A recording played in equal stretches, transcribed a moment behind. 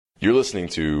You're listening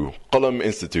to Qalam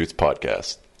Institute's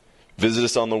podcast. Visit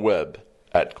us on the web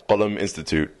at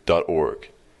qalaminstitute.org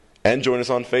and join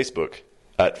us on Facebook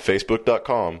at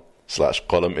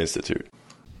facebook.com/Qalam Institute.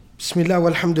 Bismillah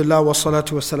walhamdulillah wa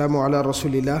salatu wa salamu ala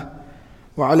rasulillah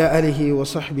wa ala alihi wa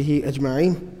sahbihi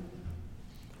ajma'een.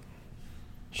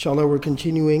 Inshallah, we're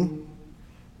continuing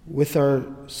with our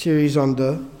series on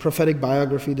the prophetic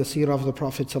biography, the Seerah of the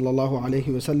Prophet sallallahu alaihi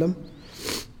wasallam.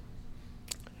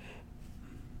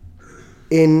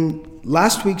 In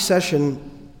last week's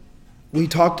session, we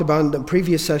talked about one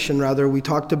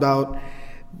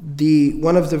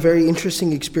of the very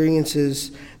interesting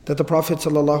experiences that the Prophet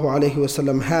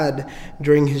ﷺ had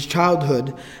during his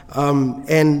childhood.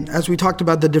 And as we talked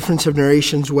about the difference of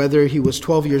narrations, whether he was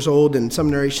 12 years old, and some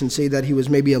narrations say that he was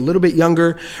maybe a little bit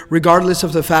younger, regardless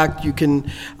of the fact, you can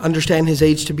understand his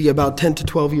age to be about 10 to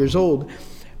 12 years old.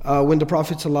 When the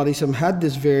Prophet ﷺ had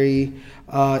this very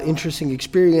interesting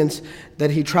experience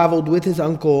that he traveled with his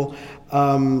uncle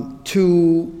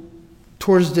towards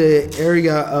the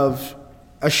area of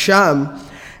Asham,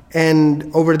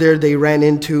 and over there they ran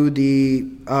into the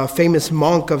famous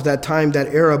monk of that time,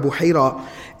 that era, Buhayra,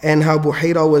 and how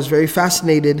Buhayra was very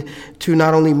fascinated to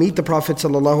not only meet the Prophet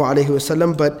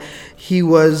ﷺ, but he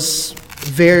was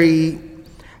very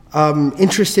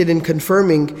interested in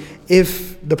confirming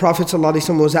if the Prophet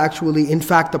ﷺ was actually, in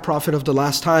fact, the Prophet of the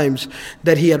last times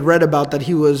that he had read about, that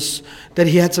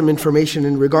he had some information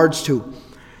in regards to.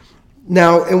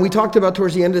 Now, and we talked about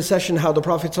towards the end of the session how the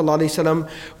Prophet ﷺ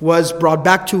was brought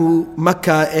back to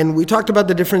Mecca, and we talked about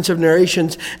the difference of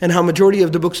narrations and how majority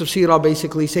of the books of Seerah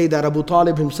basically say that Abu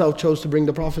Talib himself chose to bring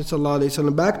the Prophet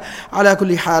ﷺ back. Ala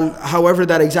kulli hal, however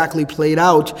that exactly played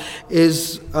out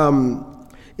is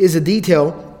a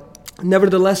detail.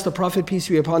 Nevertheless, the Prophet, peace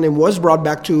be upon him, was brought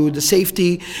back to the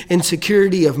safety and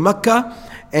security of Mecca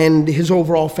and his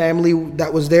overall family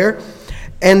that was there.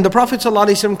 And the Prophet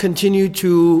ﷺ continued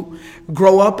to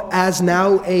grow up as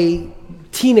now a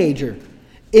teenager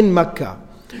in Mecca.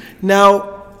 Now,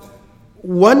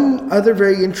 one other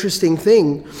very interesting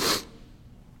thing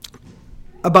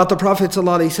about the Prophet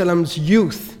ﷺ's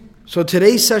youth. So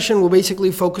today's session will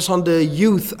basically focus on the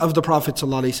youth of the Prophet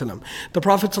ﷺ. The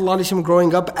Prophet ﷺ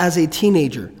growing up as a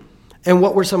teenager. And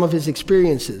what were some of his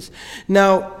experiences?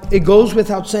 Now, it goes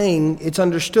without saying, it's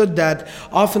understood that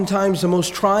oftentimes the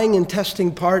most trying and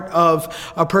testing part of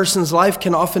a person's life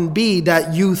can often be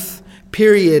that youth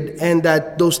period and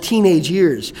that those teenage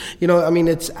years.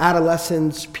 It's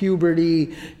adolescence,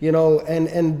 puberty,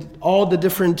 and all the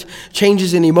different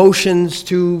changes in emotions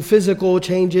to physical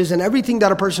changes and everything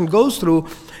that a person goes through.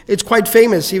 It's quite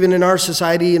famous, even in our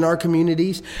society, in our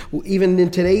communities, even in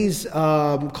today's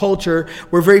culture.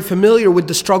 We're very familiar with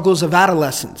the struggles of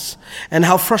adolescence and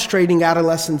how frustrating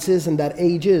adolescence is and that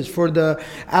age is for the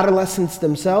adolescents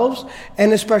themselves,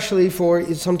 and especially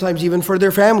sometimes even for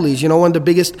their families. One of the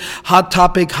biggest hot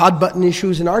button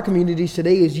issues in our communities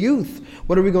today is youth.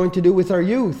 What are we going to do with our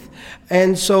youth?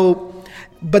 And so,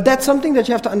 but that's something that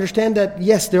you have to understand, that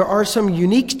yes, there are some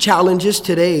unique challenges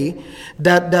today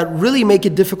that really make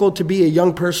it difficult to be a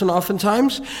young person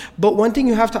oftentimes. But one thing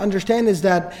you have to understand is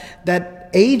that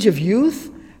age of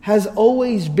youth has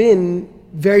always been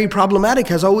very problematic,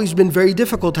 has always been very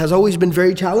difficult, has always been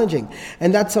very challenging.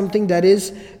 And that's something that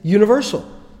is universal.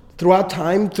 Throughout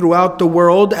time, throughout the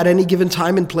world, at any given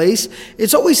time and place,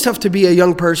 it's always tough to be a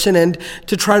young person and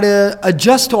to try to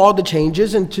adjust to all the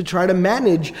changes and to try to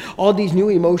manage all these new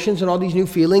emotions and all these new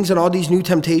feelings and all these new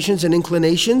temptations and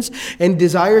inclinations and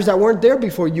desires that weren't there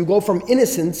before. You go from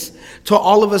innocence to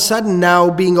all of a sudden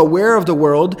now being aware of the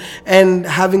world and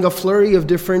having a flurry of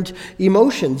different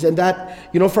emotions. And that,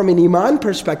 from an Iman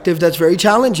perspective, that's very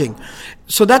challenging.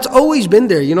 So that's always been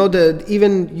there.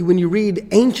 Even when you read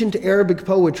ancient Arabic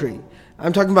poetry,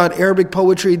 I'm talking about Arabic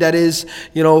poetry that is,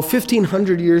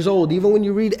 1,500 years old. Even when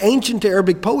you read ancient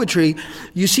Arabic poetry,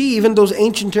 you see even those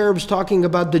ancient Arabs talking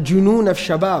about the junoon of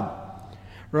shabab,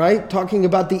 right? Talking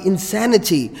about the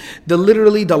insanity,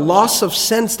 literally the loss of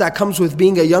sense that comes with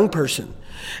being a young person.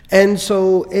 And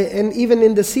so, and even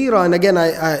in the Seerah, and again,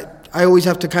 I always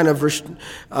have to kind of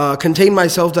contain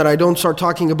myself that I don't start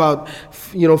talking about,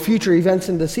 future events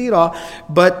in the Seerah,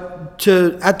 but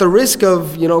at the risk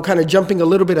of, kind of jumping a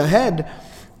little bit ahead,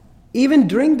 even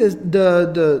during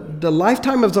the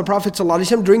lifetime of the Prophet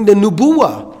ﷺ, during the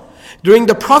Nubuwah, during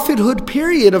the prophethood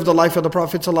period of the life of the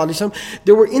Prophet ﷺ,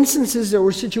 there were instances, there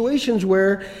were situations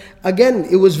where, again,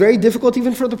 it was very difficult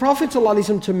even for the Prophet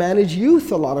ﷺ to manage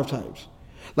youth a lot of times.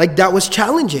 Like, that was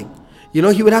challenging. He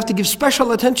would have to give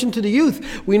special attention to the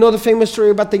youth. We know the famous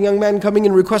story about the young man coming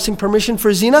and requesting permission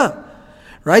for zina,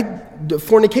 right? The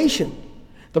fornication.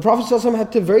 The Prophet ﷺ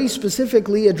had to very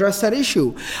specifically address that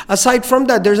issue. Aside from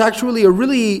that, there's actually a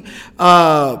really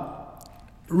eye-opening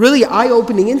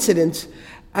incident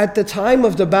at the time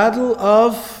of the Battle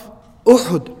of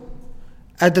Uhud.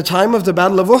 At the time of the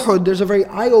Battle of Uhud, there's a very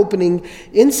eye-opening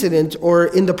incident, or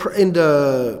in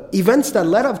the events that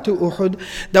led up to Uhud,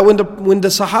 that when the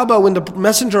Sahaba, when the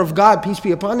Messenger of God, peace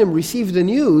be upon him, received the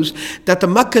news that the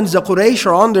Meccans, the Quraysh,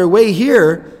 are on their way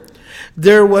here,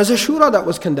 there was a shura that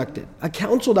was conducted, a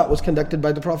council that was conducted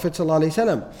by the Prophet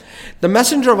ﷺ. The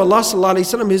Messenger of Allah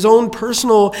ﷺ, his own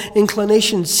personal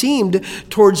inclination seemed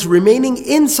towards remaining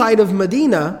inside of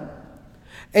Medina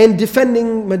and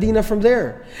defending Medina from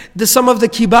there. Some of the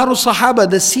Kibaru Sahaba,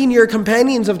 the senior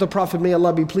companions of the Prophet, may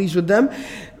Allah be pleased with them,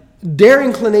 their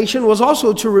inclination was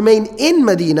also to remain in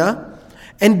Medina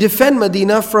and defend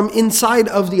Medina from inside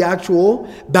of the actual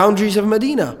boundaries of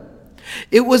Medina.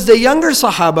 It was the younger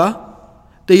Sahaba,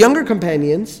 the younger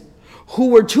companions,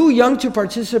 who were too young to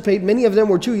participate. Many of them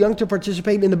were too young to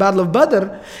participate in the Battle of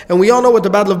Badr. And we all know what the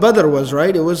Battle of Badr was,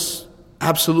 right? It was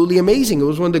absolutely amazing. It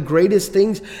was one of the greatest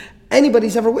things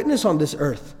anybody's ever witnessed on this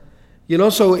earth.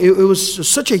 So it was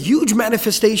such a huge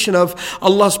manifestation of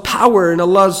Allah's power and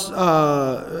Allah's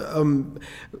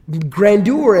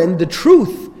grandeur, and the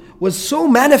truth was so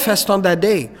manifest on that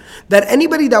day that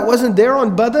anybody that wasn't there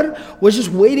on Badr was just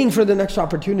waiting for the next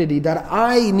opportunity, that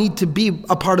I need to be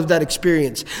a part of that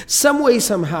experience, some way,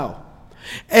 somehow.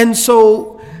 And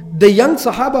so the young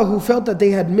Sahaba who felt that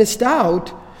they had missed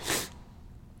out,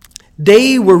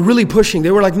 they were really pushing.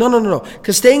 They were like, no.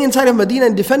 Because staying inside of Medina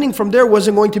and defending from there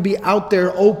wasn't going to be out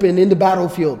there open in the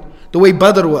battlefield, the way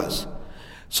Badr was.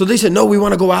 So they said, no, we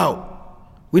want to go out.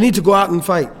 We need to go out and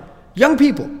fight. Young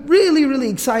people, really, really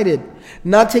excited,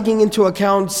 not taking into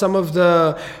account some of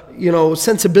the,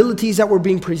 sensibilities that were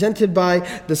being presented by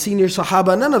the senior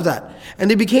Sahaba, none of that. And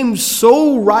they became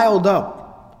so riled up.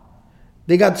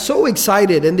 They got so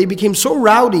excited and they became so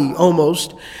rowdy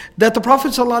almost that the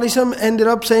Prophet ﷺ ended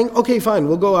up saying, okay, fine,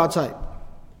 we'll go outside.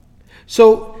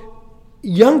 So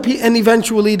young people, and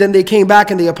eventually then they came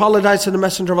back and they apologized to the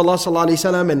Messenger of Allah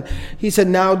ﷺ, and he said,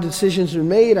 now decisions are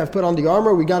made, I've put on the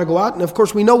armor, we got to go out. And of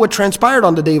course we know what transpired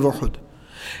on the day of Uhud.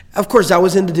 Of course that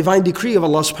was in the divine decree of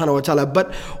Allah subhanahu wa ta'ala.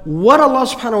 But what Allah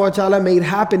subhanahu wa ta'ala made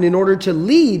happen in order to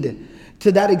lead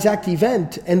to that exact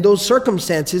event and those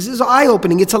circumstances is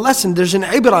eye-opening. It's a lesson. There's an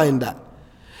ibrah in that.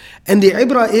 And the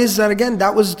ibrah is that, again,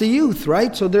 that was the youth,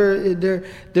 right? So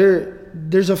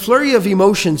there's a flurry of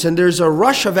emotions and there's a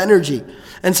rush of energy.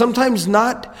 And sometimes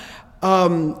not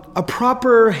a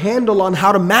proper handle on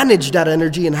how to manage that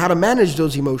energy and how to manage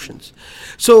those emotions.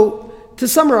 So to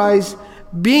summarize,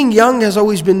 being young has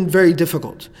always been very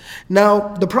difficult. Now,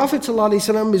 the Prophet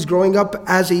ﷺ is growing up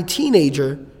as a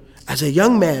teenager, as a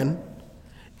young man,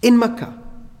 in Mecca.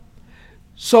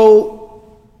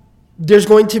 So there's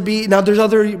going to be, now there's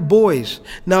other boys.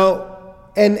 Now,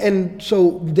 and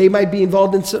so they might be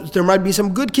involved in, there might be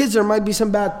some good kids, there might be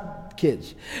some bad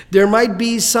kids. There might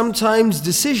be sometimes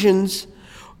decisions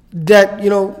that,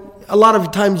 a lot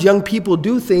of times young people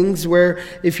do things where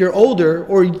if you're older,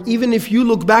 or even if you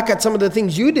look back at some of the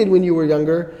things you did when you were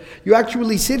younger, you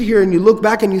actually sit here and you look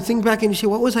back and you think back and you say,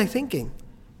 what was I thinking?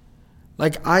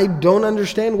 Like, I don't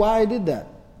understand why I did that.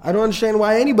 I don't understand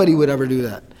why anybody would ever do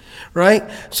that, right?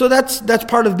 So that's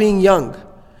part of being young.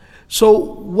 So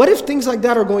what if things like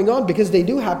that are going on? Because they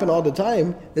do happen all the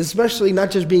time, especially not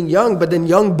just being young, but then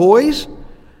young boys,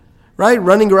 right?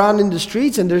 Running around in the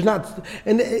streets, and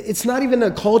it's not even a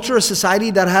culture, a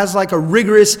society that has like a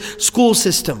rigorous school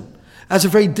system, has a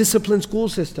very disciplined school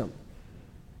system.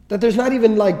 That there's not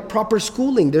even like proper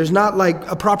schooling. There's not like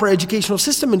a proper educational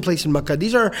system in place in Mecca.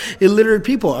 These are illiterate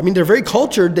people. I mean, they're very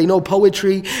cultured. They know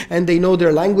poetry and they know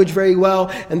their language very well,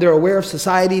 and they're aware of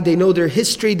society. They know their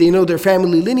history. They know their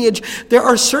family lineage. There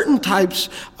are certain types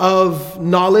of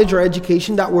knowledge or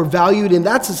education that were valued in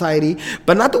that society,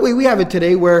 but not the way we have it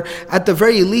today, where at the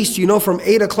very least, from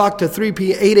 8 o'clock to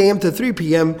 8 a.m. to 3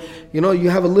 p.m., you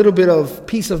have a little bit of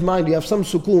peace of mind. You have some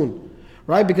sukoon.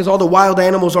 Right? Because all the wild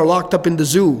animals are locked up in the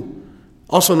zoo,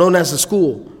 also known as the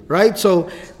school, right? So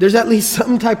there's at least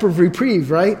some type of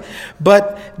reprieve, right?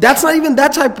 But that's not even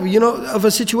that type of, of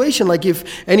a situation. Like if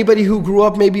anybody who grew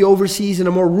up maybe overseas in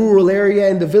a more rural area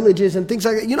in the villages and things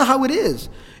like that, you know how it is.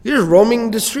 You're just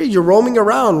roaming the street, you're roaming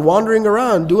around, wandering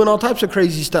around, doing all types of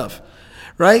crazy stuff,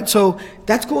 right? So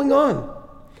that's going on.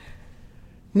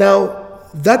 Now,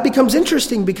 that becomes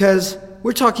interesting because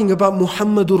we're talking about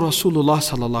Muhammadur Rasulullah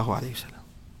sallallahu alayhi wa sallam.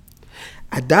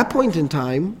 At that point in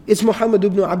time, it's Muhammad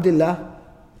ibn Abdullah.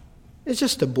 It's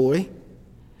just a boy.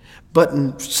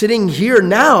 But sitting here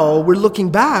now, we're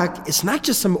looking back, it's not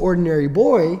just some ordinary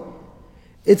boy.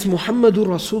 It's Muhammadur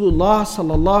Rasulullah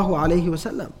sallallahu alayhi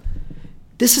wasallam.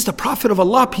 This is the Prophet of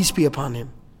Allah, peace be upon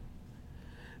him.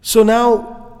 So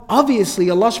now, obviously,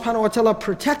 Allah subhanahu wa ta'ala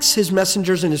protects His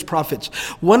messengers and His prophets.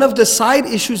 One of the side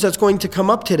issues that's going to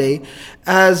come up today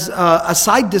as a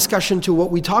side discussion to what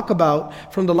we talk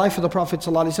about from the life of the Prophet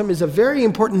ﷺ is a very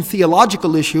important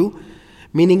theological issue,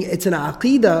 meaning it's an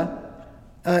aqeedah,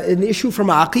 an issue from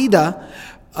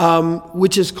aqeedah,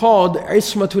 which is called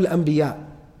Ismatul Anbiya.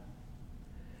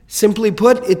 Simply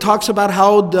put, it talks about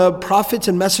how the prophets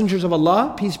and messengers of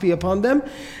Allah, peace be upon them,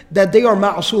 that they are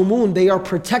ma'asumun, they are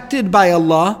protected by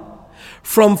Allah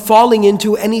from falling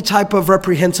into any type of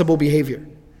reprehensible behavior.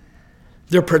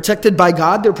 They're protected by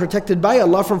God, they're protected by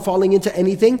Allah from falling into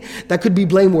anything that could be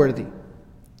blameworthy,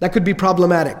 that could be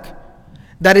problematic,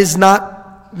 that is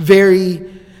not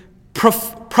very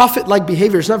prophet-like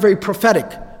behavior, it's not very prophetic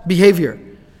behavior.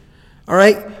 All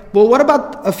right? Well, what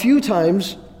about a few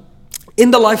times in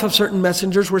the life of certain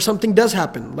messengers where something does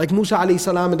happen, like Musa alayhi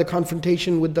salam in the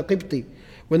confrontation with the Qibti,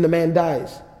 when the man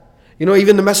dies. You know,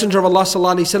 even the Messenger of Allah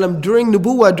sallallahu alayhi wasallam during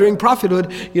nubuwah, during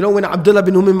prophethood, you know, when Abdullah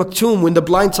bin Maktoum, when the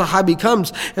blind sahabi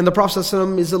comes and the Prophet sallallahu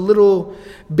alayhi wasallam is a little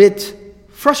bit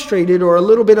frustrated or a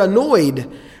little bit annoyed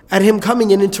at him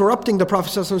coming and interrupting the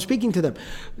Prophet sallallahu alayhi wasallam speaking to them.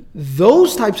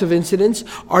 Those types of incidents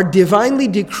are divinely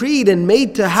decreed and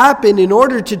made to happen in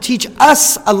order to teach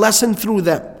us a lesson through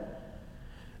them.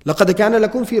 لَقَدْ كَانَ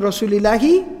لَكُمْ فِي رَسُولِ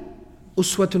اللَّهِ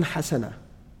أُسْوَةٌ حَسَنَةٌ.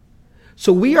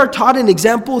 So we are taught an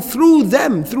example through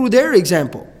them, through their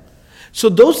example. So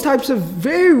those types of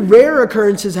very rare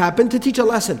occurrences happen to teach a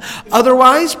lesson.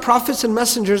 Otherwise, prophets and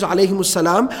messengers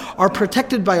alayhimussalam are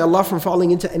protected by Allah from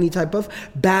falling into any type of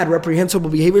bad,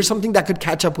 reprehensible behavior, something that could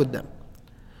catch up with them.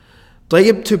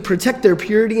 To protect their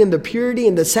purity and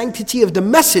the sanctity of the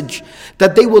message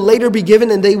that they will later be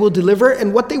given and they will deliver,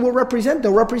 and what they will represent.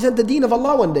 They'll represent the deen of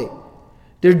Allah one day.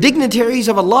 They're dignitaries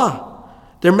of Allah.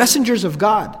 They're messengers of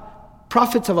God,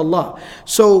 prophets of Allah.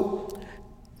 So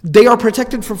they are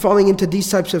protected from falling into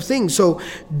these types of things. So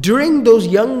during those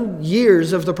young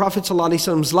years of the Prophet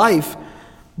ﷺ's life,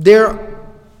 there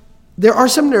are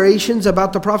some narrations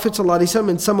about the Prophet ﷺ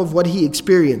and some of what he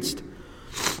experienced.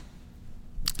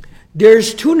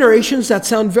 There's two narrations that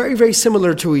sound very, very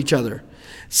similar to each other.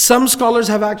 Some scholars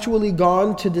have actually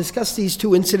gone to discuss these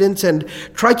two incidents and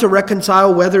try to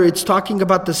reconcile whether it's talking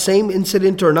about the same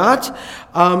incident or not,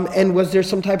 and was there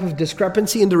some type of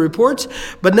discrepancy in the reports.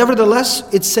 But nevertheless,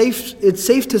 it's safe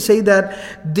to say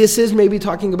that this is maybe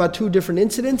talking about two different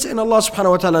incidents, and Allah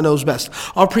subhanahu wa ta'ala knows best.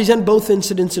 I'll present both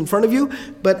incidents in front of you,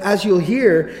 but as you'll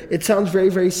hear, it sounds very,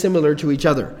 very similar to each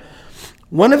other.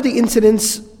 One of the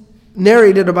incidents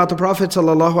narrated about the Prophet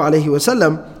sallallahu alaihi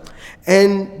wasallam,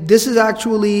 and this is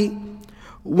actually,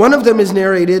 one of them is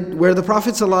narrated where the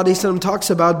Prophet sallallahu alaihi wasallam talks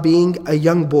about being a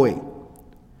young boy.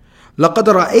 لَقَدْ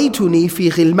رَأَيْتُنِي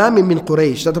فِي غِلْمَامٍ مِّن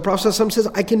قُرَيْشٍ. That the Prophet sallallahu alaihi wasallam says,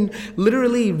 I can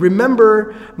literally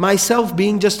remember myself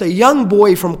being just a young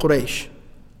boy from Quraysh.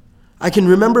 I can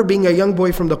remember being a young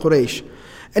boy from the Quraysh.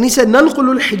 And he said,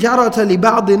 نَنْقُلُ الْحِجَارَةَ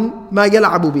لِبَعْضٍ مَا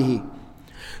يَلْعَبُ بِهِ.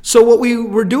 So what we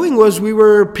were doing was we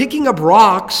were picking up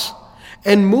rocks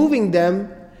and moving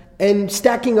them and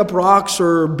stacking up rocks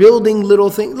or building little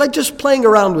things, like just playing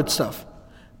around with stuff,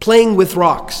 playing with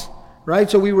rocks, right?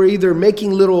 So we were either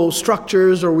making little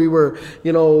structures or we were,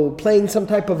 playing some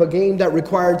type of a game that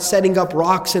required setting up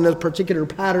rocks in a particular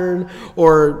pattern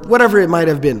or whatever it might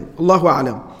have been. Allahu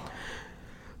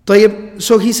a'lam.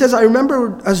 So he says, I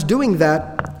remember us doing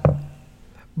that,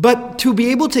 but to be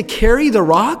able to carry the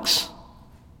rocks,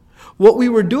 what we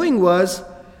were doing was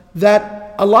that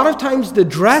a lot of times the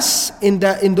dress in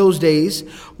those days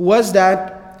was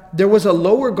that there was a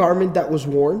lower garment that was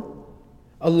worn,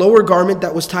 a lower garment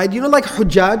that was tied. You know, like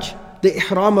hujjaj, the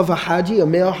ihram of a haji, a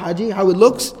male haji, how it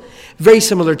looks? Very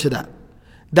similar to that.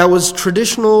 That was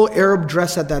traditional Arab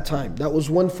dress at that time. That was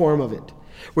one form of it.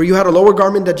 Where you had a lower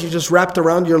garment that you just wrapped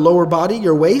around your lower body,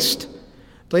 your waist,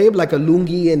 like a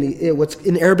lungi, and what's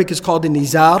in Arabic is called an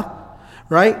izar,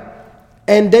 right?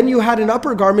 And then you had an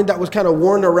upper garment that was kind of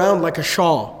worn around like a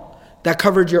shawl that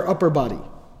covered your upper body.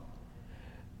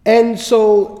 And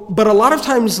so, but a lot of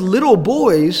times little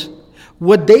boys,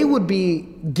 what they would be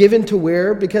given to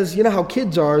wear, because you know how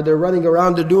kids are, they're running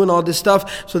around, they're doing all this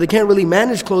stuff, so they can't really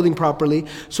manage clothing properly.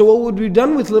 So what would be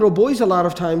done with little boys a lot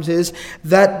of times is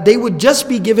that they would just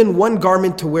be given one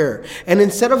garment to wear. And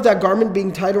instead of that garment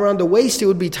being tied around the waist, it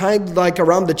would be tied like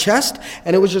around the chest,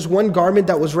 and it was just one garment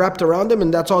that was wrapped around them,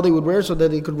 and that's all they would wear so that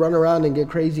they could run around and get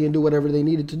crazy and do whatever they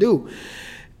needed to do.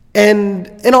 And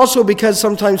also because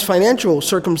sometimes financial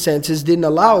circumstances didn't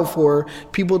allow for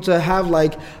people to have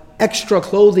like extra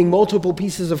clothing, multiple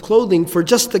pieces of clothing for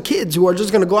just the kids who are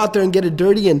just going to go out there and get it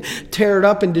dirty and tear it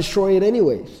up and destroy it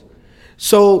anyways.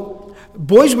 So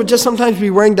boys would just sometimes be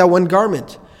wearing that one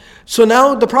garment. So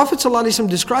now the Prophet ﷺ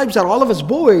describes that all of us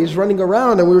boys running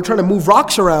around, and we were trying to move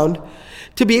rocks around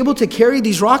to be able to carry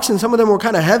these rocks, and some of them were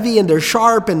kind of heavy and they're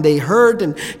sharp and they hurt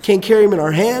and can't carry them in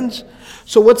our hands.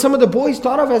 So what some of the boys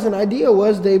thought of as an idea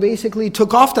was they basically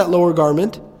took off that lower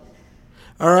garment,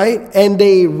 all right, and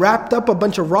they wrapped up a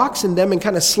bunch of rocks in them and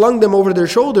kind of slung them over their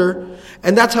shoulder,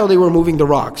 and that's how they were moving the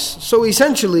rocks. So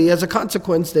essentially, as a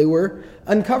consequence, they were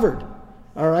uncovered,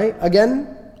 all right.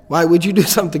 Again, why would you do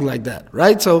something like that,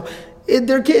 right? So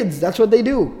they're kids, that's what they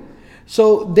do.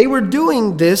 So they were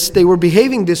doing this, they were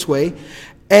behaving this way,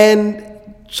 and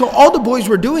so all the boys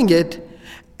were doing it.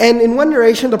 And in one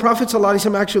narration, the Prophet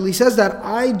ﷺ actually says that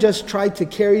I just tried to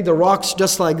carry the rocks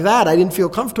just like that. I didn't feel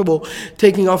comfortable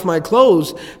taking off my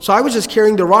clothes. So I was just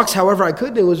carrying the rocks however I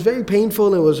could. It was very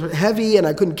painful, it was heavy, and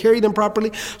I couldn't carry them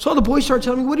properly. So all the boys started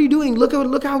telling me, what are you doing? Look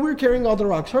how we're carrying all the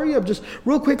rocks. Hurry up, just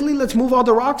real quickly, let's move all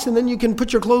the rocks, and then you can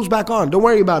put your clothes back on. Don't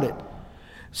worry about it.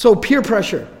 So peer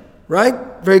pressure, right?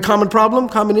 Very common problem,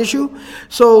 common issue.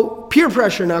 So peer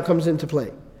pressure now comes into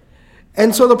play.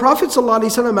 And so the Prophet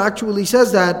ﷺ actually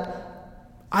says that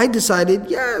I decided,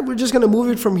 we're just going to move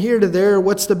it from here to there.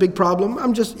 What's the big problem?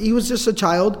 He was just a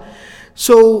child.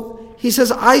 So he says,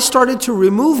 I started to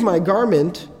remove my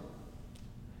garment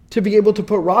to be able to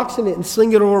put rocks in it and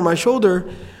sling it over my shoulder.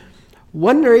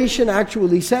 One narration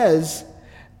actually says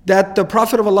that the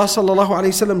Prophet of Allah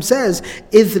ﷺ says,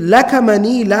 إِذْ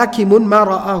لَكَمَنِي لَاكِمٌ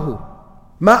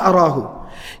مَا أَرَاهُ.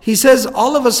 He says,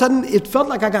 all of a sudden, it felt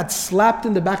like I got slapped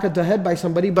in the back of the head by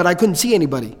somebody, but I couldn't see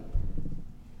anybody.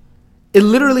 It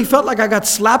literally felt like I got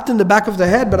slapped in the back of the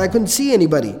head, but I couldn't see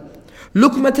anybody.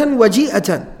 لُكْمَةً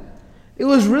وَجِيئَةً. It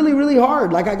was really, really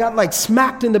hard, like I got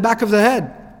smacked in the back of the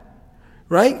head.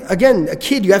 Right? Again, a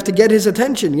kid, you have to get his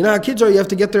attention. You know how kids are, you have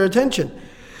to get their attention.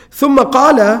 ثُمَّ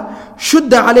قَالَ شُدَّ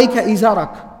عَلَيْكَ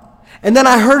إِزَارَكَ. And then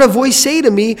I heard a voice say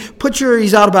to me, put your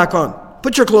izar back on.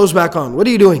 Put your clothes back on. What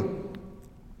are you doing?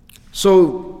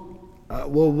 So,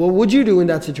 what would you do in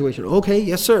that situation? Okay,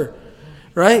 yes sir.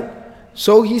 Right?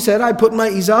 So he said, I put my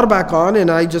izar back on and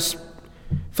I just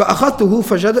فأخذته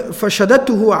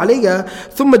فشددته علي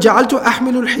ثم جعلت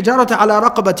أحمل الحجارة على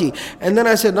رقبتي. And then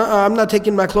I said, I'm not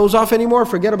taking my clothes off anymore,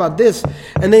 forget about this.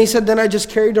 And then he said, then I just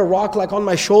carried a rock on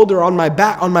my shoulder, on my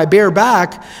back, on my bare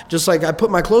back, just like I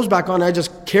put my clothes back on, I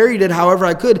just carried it however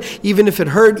I could, even if it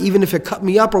hurt, even if it cut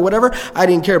me up or whatever, I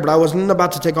didn't care, but I wasn't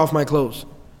about to take off my clothes.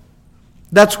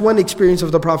 That's one experience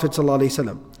of the Prophet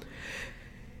ﷺ.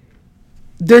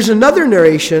 There's another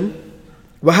narration,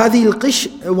 وهذه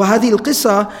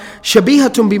القصة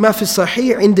شبيهة بما في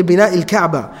الصحيح عند بناء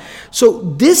الكعبة. So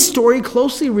this story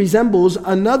closely resembles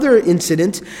another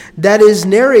incident that is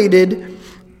narrated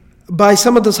by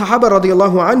some of the Sahaba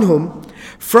radiallahu anhum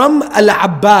from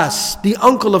Al-Abbas, the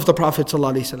uncle of the Prophet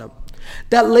ﷺ.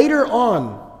 That later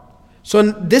on, so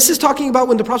this is talking about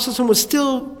when the Prophet ﷺ was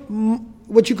still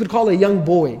what you could call a young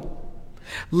boy.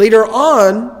 Later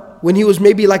on, when he was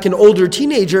maybe like an older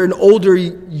teenager, an older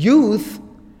youth,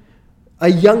 a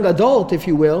young adult, if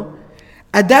you will,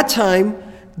 at that time,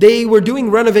 they were doing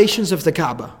renovations of the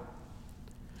Kaaba.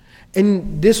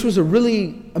 And this was a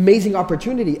really amazing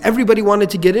opportunity. Everybody wanted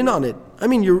to get in on it. I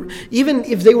mean, even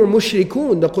if they were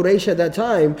mushrikun, the Quraysh at that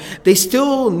time, they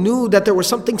still knew that there was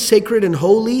something sacred and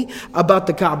holy about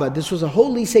the Kaaba. This was a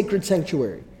holy, sacred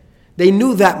sanctuary. They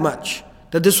knew that much,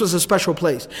 that this was a special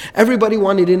place. Everybody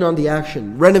wanted in on the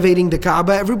action. Renovating the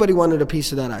Kaaba, everybody wanted a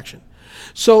piece of that action.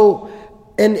 So,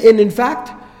 and in fact,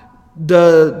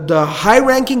 the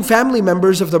high-ranking family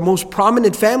members of the most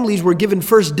prominent families were given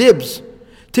first dibs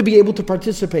to be able to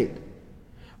participate.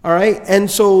 All right?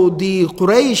 And so the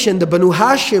Quraysh and the Banu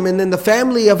Hashim and then the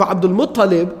family of Abdul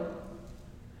Muttalib,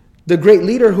 the great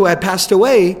leader who had passed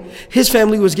away, his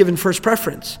family was given first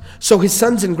preference. So his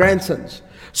sons and grandsons.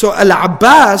 So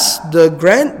Al-Abbas,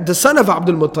 the son of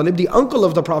Abdul Muttalib, the uncle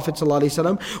of the Prophet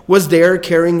ﷺ, was there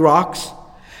carrying rocks.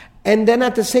 And then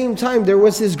at the same time, there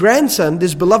was his grandson,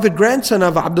 this beloved grandson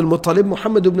of Abdul Muttalib,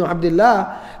 Muhammad ibn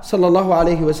Abdullah sallallahu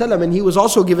alayhi wasallam, and he was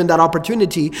also given that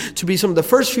opportunity to be some of the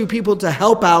first few people to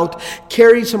help out,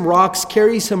 carry some rocks,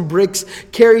 carry some bricks,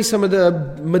 carry some of the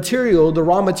material, the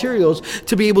raw materials,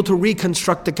 to be able to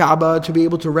reconstruct the Kaaba, to be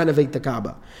able to renovate the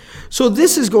Kaaba. So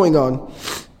this is going on.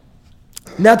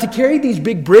 Now to carry these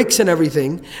big bricks and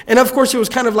everything, and of course it was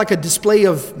kind of like a display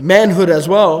of manhood as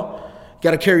well. You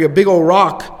got to carry a big old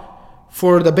rock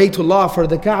for the Baytullah, for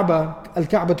the Kaaba,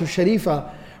 Al-Ka'batu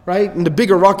Sharifa, right? And the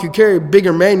bigger rock you carry,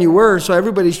 bigger man you were, so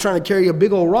everybody's trying to carry a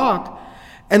big old rock.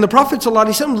 And the Prophet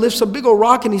ﷺ lifts a big old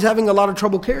rock and he's having a lot of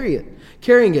trouble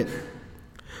carrying it.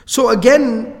 So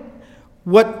again,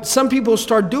 what some people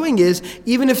start doing is,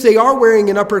 even if they are wearing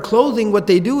an upper clothing, what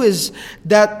they do is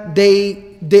that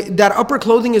that upper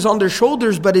clothing is on their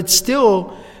shoulders, but it's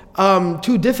still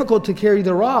too difficult to carry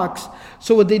the rocks.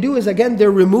 So what they do is, again,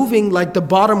 they're removing like the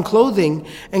bottom clothing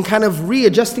and kind of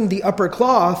readjusting the upper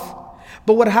cloth.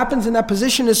 But what happens in that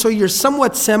position is, so you're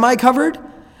somewhat semi-covered,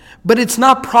 but it's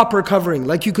not proper covering.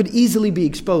 Like you could easily be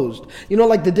exposed. You know,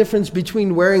 like the difference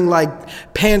between wearing like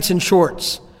pants and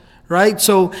shorts, right?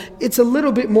 So it's a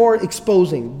little bit more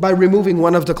exposing by removing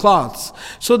one of the cloths.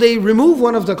 So they remove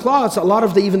one of the cloths. A lot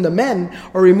of even the men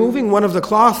are removing one of the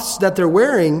cloths that they're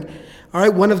wearing. All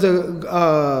right, one of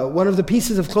the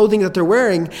pieces of clothing that they're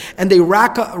wearing, and they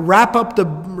wrap up the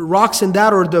rocks in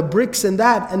that or the bricks in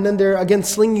that, and then they're again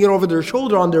slinging it over their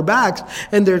shoulder on their backs,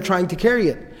 and they're trying to carry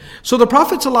it. So the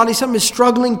Prophet ﷺ is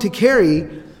struggling to carry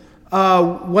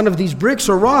one of these bricks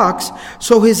or rocks.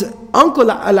 So his uncle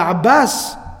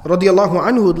Al-Abbas radiyallahu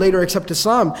anhu, who would later accept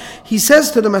Islam, he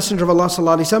says to the Messenger of Allah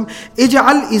sallallahu alaihi wasallam,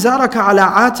 "Ij'al izaraka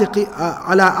ala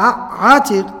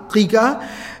atiqika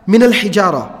min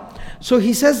al-hijara." So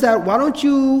he says that, why don't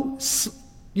you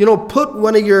put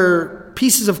one of your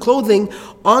pieces of clothing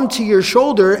onto your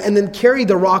shoulder and then carry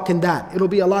the rock in that. It'll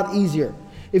be a lot easier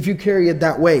if you carry it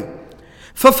that way.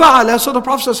 فَفَعَلَ. So the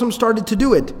Prophet ﷺ started to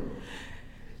do it.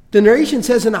 The narration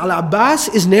says, and Al-Abbas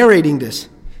is narrating this.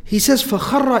 He says,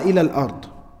 فَخَرَّ إِلَى الْأَرْضِ.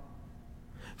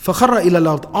 فَخَرَّ إِلَى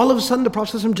الْأَرْضِ. All of a sudden the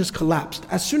Prophet ﷺ just collapsed.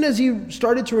 As soon as he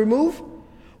started to remove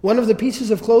one of the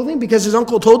pieces of clothing, because his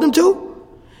uncle told him to,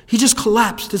 he just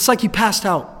collapsed. It's like he passed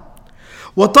out.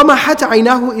 وَطَمَحَتْ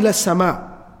عَيْنَاهُ إِلَى السَّمَاءِ.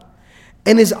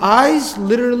 And his eyes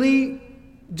literally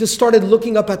just started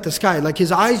looking up at the sky. Like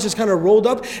his eyes just kind of rolled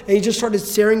up and he just started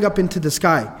staring up into the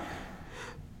sky.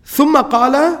 ثُمَّ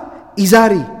قَالَ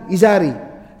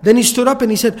إِزَارِي. Then he stood up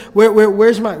and he said,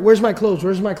 where's my clothes?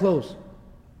 Where's my clothes?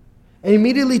 And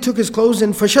immediately took his clothes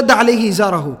and فَشَدَّ عَلَيْهِ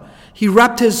إِزَارَهُ. He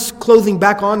wrapped his clothing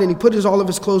back on and he put all of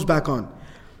his clothes back on.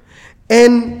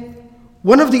 And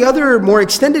one of the other more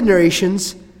extended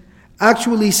narrations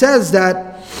actually says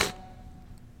that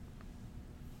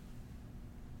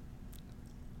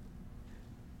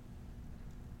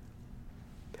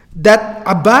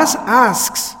Abbas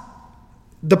asks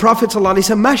the Prophet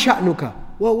ﷺ, "Ma sha'nuka?"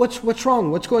 Well, what's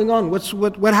wrong? What's going on?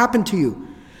 What happened to you?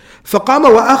 فَقَامَ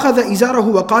وَأَخَذَ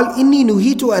إِزَارَهُ وَقَالَ إِنِّي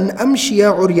نُهِيتُ أَنْ أَمْشِيَ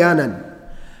عُرْيَانًا.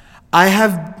 I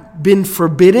have been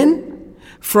forbidden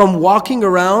from walking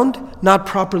around not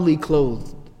properly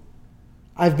clothed.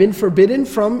 I've been forbidden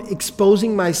from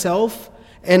exposing myself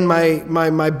and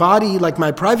my body, like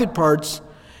my private parts,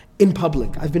 in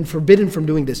public. I've been forbidden from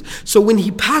doing this. So when he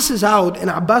passes out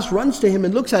and Abbas runs to him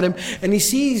and looks at him and he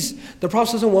sees the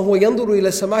Prophet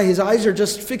ﷺ, his eyes are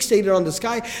just fixated on the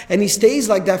sky, and he stays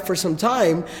like that for some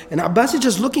time, and Abbas is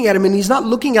just looking at him, and he's not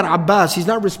looking at Abbas, he's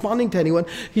not responding to anyone,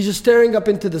 he's just staring up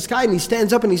into the sky, and he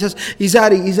stands up and he says,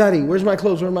 Izari, where's my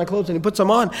clothes, and he puts them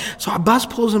on. So Abbas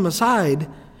pulls him aside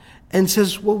and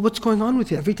says, well, what's going on with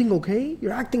you? Everything okay?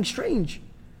 You're acting strange.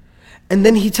 And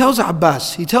then he tells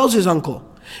his uncle,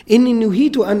 Inni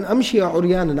nuhitu an amshiya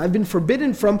uryanan. I've been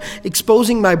forbidden from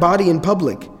exposing my body in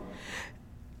public.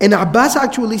 And Abbas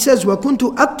actually says,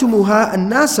 وَكُنْتُ أَكْتُمُهَا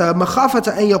النَّاسَ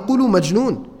مَخَافَةَ أَن يَقُولُوا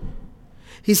مَجْنُونَ.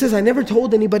 He says, I never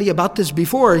told anybody about this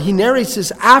before. He narrates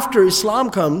this after Islam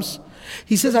comes.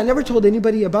 He says, I never told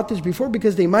anybody about this before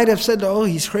because they might have said, oh,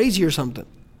 he's crazy or something.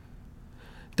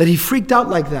 That he freaked out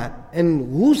like that.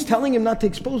 And who's telling him not to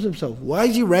expose himself? Why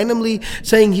is he randomly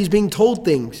saying he's being told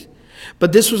things?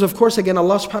 But this was, of course, again,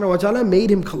 Allah subhanahu wa ta'ala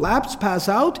made him collapse, pass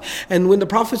out. And when the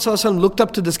Prophet ﷺ looked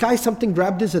up to the sky, something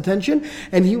grabbed his attention.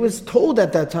 And he was told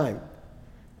at that time.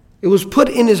 It was put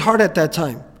in his heart at that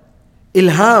time.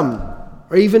 Ilham.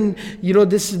 Or even,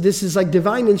 this is like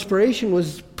divine inspiration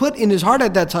was put in his heart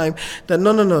at that time. That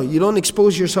no, you don't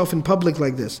expose yourself in public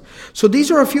like this. So these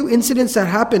are a few incidents that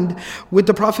happened with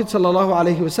the Prophet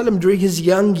ﷺ during his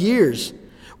young years,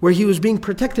 where he was being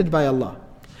protected by Allah.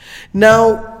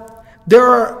 Now,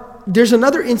 there's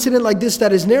another incident like this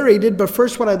that is narrated, but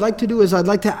first what I'd like to do is I'd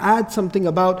like to add something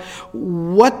about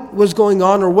what was going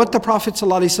on, or what the Prophet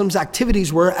ﷺ's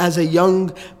activities were as a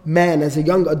young man, as a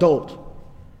young adult,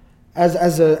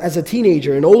 as a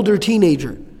teenager, an older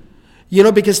teenager.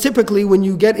 Because typically when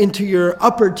you get into your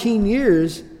upper teen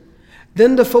years,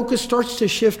 then the focus starts to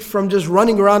shift from just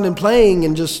running around and playing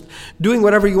and just doing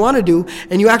whatever you want to do,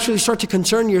 and you actually start to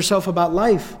concern yourself about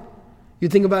life. You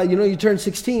think about, you turn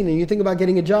 16 and you think about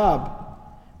getting a job.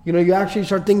 You actually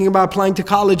start thinking about applying to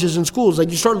colleges and schools. Like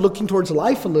you start looking towards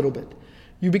life a little bit.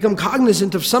 You become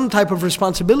cognizant of some type of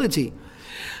responsibility.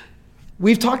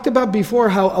 We've talked about before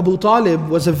how Abu Talib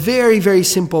was a very, very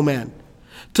simple man,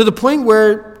 to the point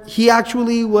where he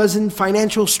actually was in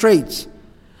financial straits.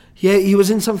 He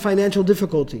was in some financial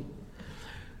difficulty.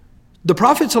 The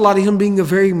Prophet ﷺ being a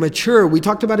very mature, we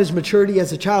talked about his maturity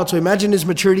as a child, so imagine his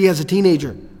maturity as a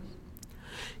teenager.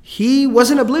 He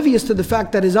wasn't oblivious to the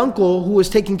fact that his uncle, who was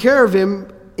taking care of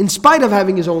him, in spite of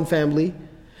having his own family,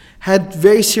 had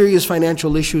very serious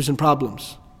financial issues and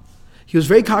problems. He was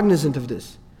very cognizant of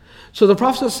this. So the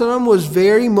Prophet ﷺ was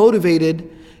very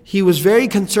motivated. He was very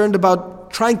concerned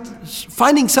about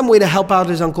finding some way to help out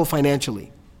his uncle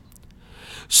financially.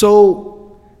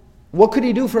 So what could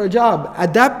he do for a job?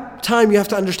 At that time, you have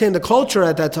to understand the culture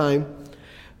at that time.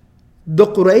 The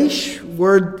Quraysh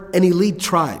were an elite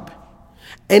tribe.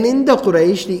 And in the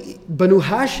Quraysh, the Banu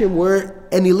Hashim were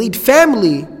an elite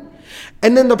family.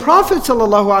 And then the Prophet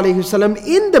ﷺ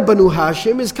in the Banu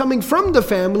Hashim is coming from the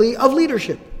family of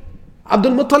leadership.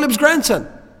 Abdul Muttalib's grandson.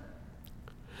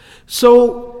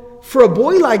 So for a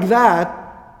boy like that,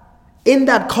 in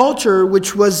that culture,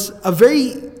 which was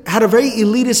had a very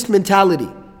elitist mentality.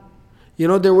 You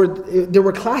know, there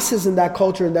were classes in that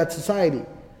culture, in that society.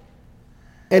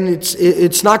 And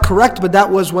it's not correct, but that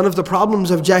was one of the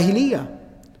problems of Jahiliyyah.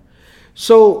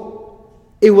 So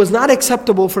it was not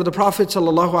acceptable for the Prophet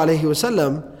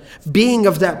ﷺ, being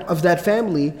of that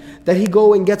family, that he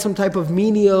go and get some type of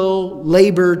menial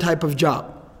labor type of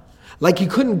job. Like he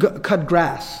couldn't cut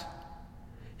grass.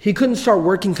 He couldn't start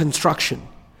working construction.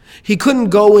 He couldn't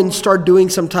go and start doing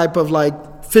some type of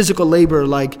like physical labor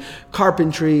like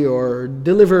carpentry or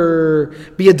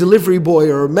be a delivery boy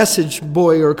or a message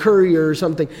boy or courier or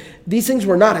something. These things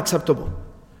were not acceptable.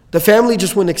 The family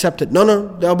just wouldn't accept it.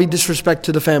 No, that'll be disrespect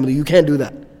to the family. You can't do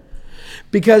that.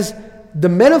 Because the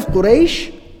men of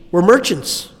Quraysh were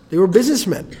merchants. They were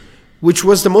businessmen, which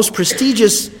was the most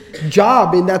prestigious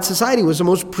job in that society, was the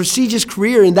most prestigious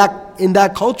career in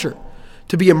that culture.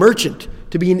 To be a merchant,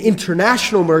 to be an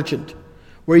international merchant,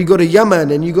 where you go to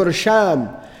Yemen and you go to Sham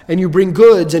and you bring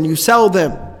goods and you sell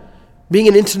them. Being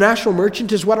an international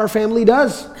merchant is what our family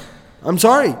does. I'm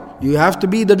sorry, you have to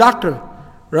be the doctor,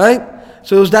 right?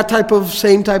 So it was that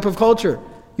same type of culture.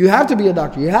 You have to be a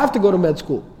doctor, you have to go to med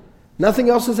school. Nothing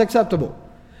else is acceptable.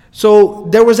 So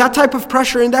there was that type of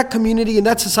pressure in that community, in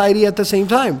that society at the same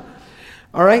time.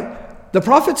 All right? The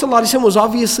Prophet ﷺ was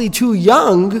obviously too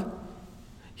young.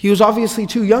 He was obviously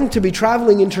too young to be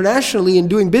traveling internationally and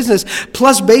doing business.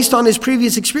 Plus, based on his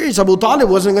previous experience, Abu Talib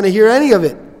wasn't going to hear any of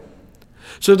it.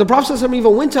 So the Prophet ﷺ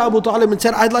even went to Abu Talib and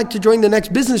said, I'd like to join the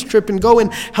next business trip and go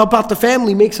and help out the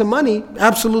family, make some money.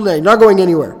 Absolutely, not going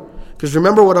anywhere. Because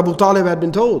remember what Abu Talib had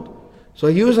been told. So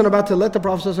he wasn't about to let the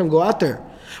Prophet ﷺ go out there.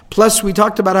 Plus, we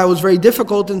talked about how it was very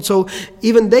difficult, and so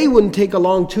even they wouldn't take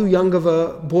along too young of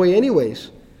a boy anyways.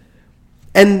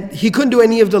 And he couldn't do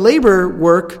any of the labor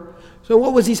work. So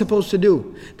what was he supposed to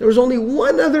do? There was only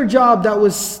one other job that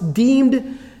was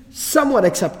deemed somewhat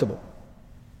acceptable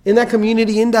in that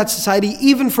community, in that society,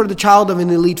 even for the child of an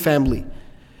elite family.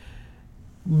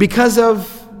 Because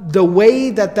of the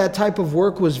way that type of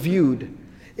work was viewed.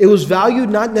 It was valued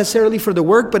not necessarily for the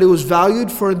work, but it was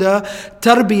valued for the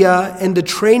tarbiyah and the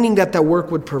training that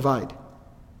work would provide.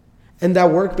 And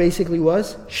that work basically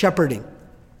was shepherding.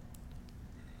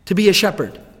 To be a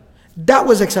shepherd. That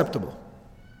was acceptable.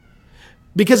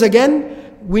 Because again,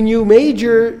 when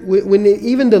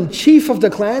even the chief of the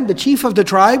clan, the chief of the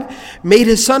tribe, made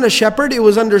his son a shepherd, it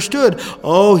was understood.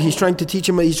 Oh, he's trying to teach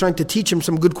him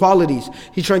some good qualities.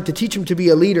 He's trying to teach him to be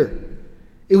a leader.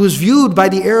 It was viewed by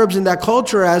the Arabs in that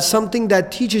culture as something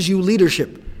that teaches you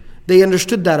leadership. They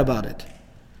understood that about it.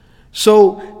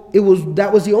 So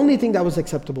that was the only thing that was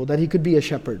acceptable, that he could be a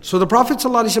shepherd. So the Prophet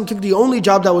ﷺ took the only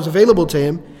job that was available to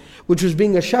him, which was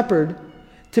being a shepherd,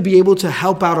 to be able to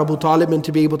help out Abu Talib and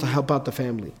to be able to help out the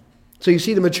family. So you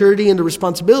see the maturity and the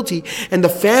responsibility and the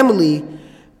family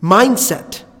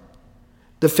mindset,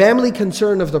 the family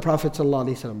concern of the Prophet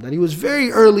ﷺ, that he was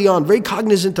very early on, very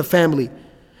cognizant of family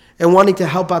and wanting to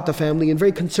help out the family and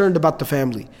very concerned about the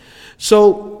family.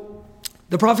 So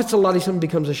the Prophet ﷺ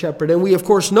becomes a shepherd, and we of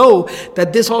course know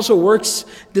that this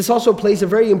also plays a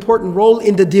very important role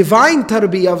in the divine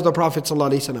tarbiyah of the Prophet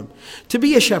ﷺ, to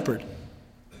be a shepherd.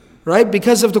 Right?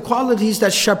 Because of the qualities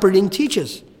that shepherding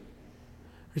teaches.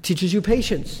 It teaches you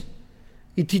patience.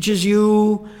 It teaches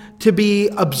you to be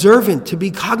observant, to be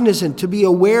cognizant, to be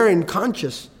aware and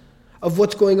conscious of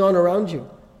what's going on around you.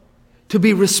 To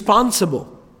be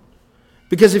responsible.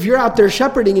 Because if you're out there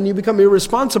shepherding and you become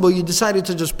irresponsible, you decided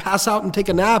to just pass out and take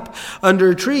a nap under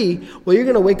a tree, well, you're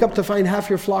going to wake up to find half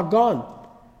your flock gone.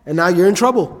 And now you're in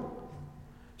trouble.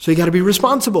 So you got to be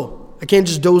responsible. I can't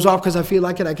just doze off because I feel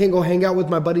like it. I can't go hang out with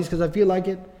my buddies because I feel like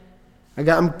it.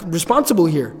 I'm responsible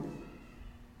here.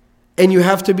 And you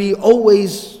have to be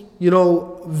always,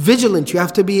 vigilant. You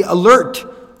have to be alert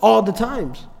all the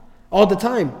time,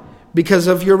 because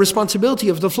of your responsibility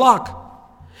of the flock.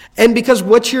 And because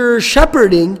what you're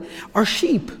shepherding are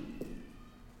sheep.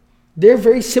 They're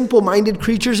very simple-minded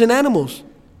creatures and animals,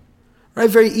 right?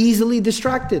 Very easily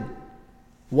distracted,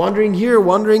 wandering here,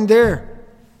 wandering there.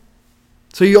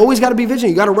 So you always got to be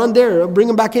vigilant. You got to run there, bring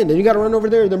them back in. Then you got to run over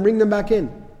there, then bring them back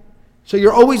in. So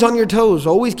you're always on your toes,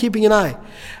 always keeping an eye.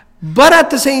 But at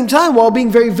the same time, while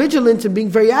being very vigilant and being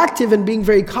very active and being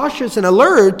very cautious and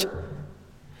alert,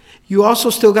 you also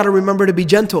still got to remember to be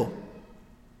gentle.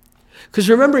 Because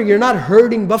remember, you're not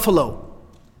herding buffalo.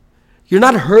 You're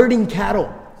not herding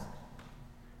cattle.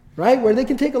 Right? Where they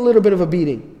can take a little bit of a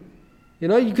beating.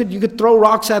 You could throw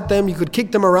rocks at them, you could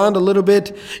kick them around a little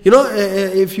bit.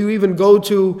 If you even go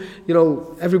to,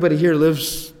 everybody here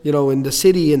lives, in the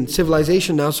city and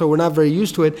civilization now, so we're not very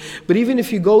used to it. But even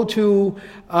if you go to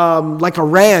like a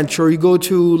ranch, or you go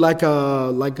to like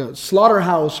a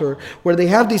slaughterhouse, or where they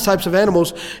have these types of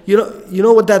animals, you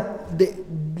know what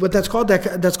that's called?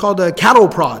 That's called a cattle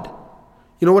prod.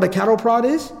 You know what a cattle prod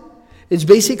is? It's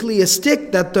basically a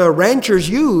stick that the ranchers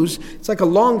use. It's like a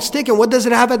long stick, and what does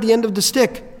it have at the end of the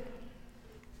stick?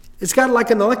 It's got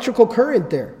like an electrical current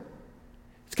there.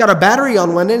 It's got a battery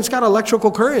on one end, it's got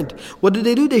electrical current. What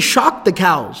do? They shock the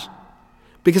cows.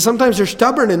 Because sometimes they're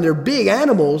stubborn and they're big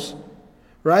animals,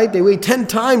 right? They weigh 10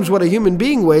 times what a human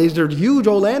being weighs. They're huge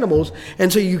old animals,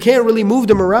 and so you can't really move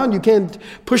them around. You can't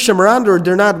push them around, or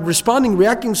they're not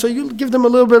reacting, so you give them a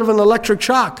little bit of an electric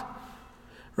shock.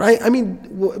 Right? I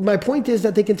mean, my point is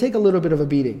that they can take a little bit of a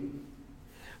beating.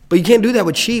 But you can't do that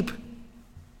with sheep.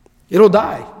 It'll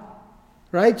die.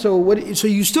 Right? So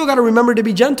you still got to remember to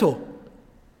be gentle.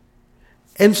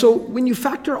 And so when you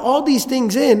factor all these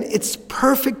things in, it's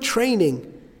perfect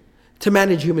training to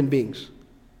manage human beings.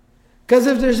 Because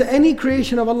if there's any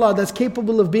creation of Allah that's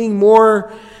capable of being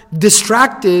more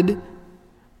distracted,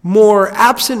 more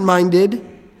absent-minded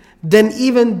than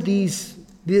even this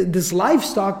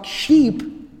livestock, sheep,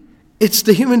 it's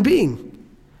the human being,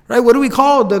 right? What do we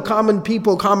call the common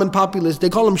people, common populace?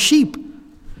 They call them sheep,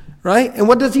 right? And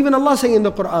what does even Allah say in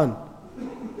the Quran?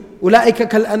 أُولَٰئِكَ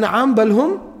كَالْأَنْعَامِ بَلْ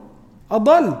هُمْ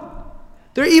أَضَلُّ.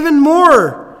 They're even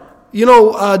more,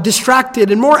 distracted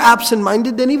and more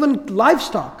absent-minded than even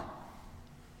livestock.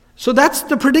 So that's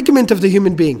the predicament of the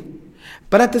human being.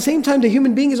 But at the same time, the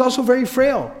human being is also very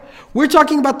frail. We're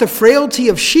talking about the frailty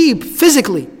of sheep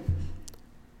physically.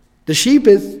 The sheep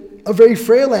is a very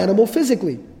frail animal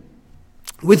physically.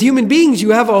 With human beings,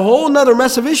 you have a whole nother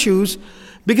mess of issues,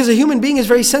 because a human being is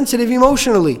very sensitive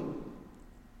emotionally.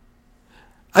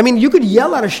 I mean, you could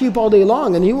yell at a sheep all day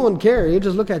long and he won't care. He'll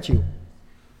just look at you.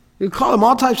 You call him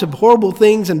all types of horrible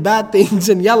things and bad things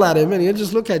and yell at him, and he'll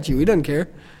just look at you. He doesn't care.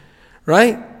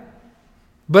 Right?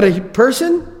 But a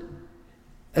person,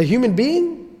 a human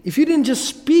being, if you didn't just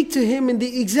speak to him in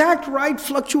the exact right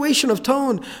fluctuation of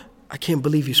tone, I can't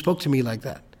believe you spoke to me like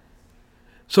that.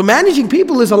 So managing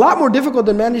people is a lot more difficult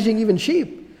than managing even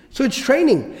sheep. So it's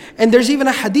training. And there's even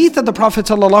a hadith of the Prophet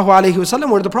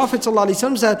ﷺ where the Prophet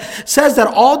ﷺ says that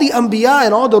all the anbiya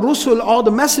and all the rusul, all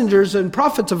the messengers and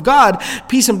prophets of God,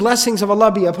 peace and blessings of Allah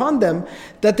be upon them,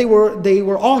 that they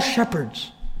were all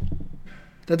shepherds.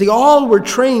 That they all were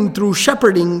trained through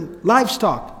shepherding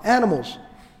livestock, animals,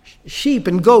 sheep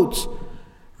and goats.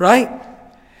 Right?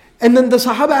 And then the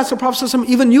Sahaba asked the Prophet ﷺ,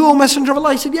 even you, O Messenger of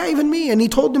Allah? He said, yeah, even me. And he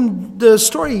told them the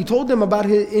story. He told them about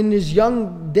in his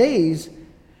young days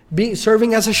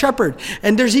serving as a shepherd.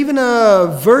 And there's even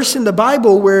a verse in the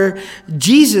Bible where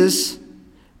Jesus,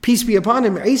 peace be upon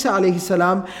him, Isa alayhi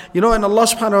salam, and Allah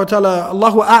subhanahu wa ta'ala,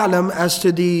 Allahu a'lam as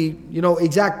to the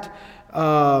exact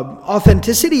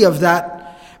authenticity of that.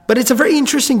 But it's a very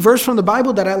interesting verse from the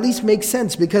Bible that at least makes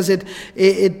sense, because it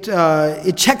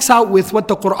checks out with what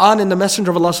the Quran and the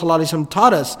Messenger of Allah sallallahu alaihi wasallam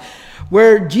taught us,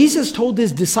 where Jesus told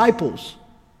his disciples,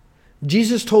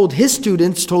 Jesus told his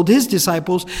students, told his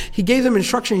disciples, he gave them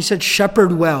instruction. He said,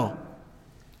 shepherd well.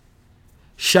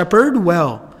 Shepherd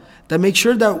well. That makes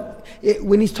sure that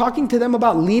when he's talking to them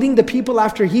about leading the people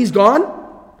after he's gone,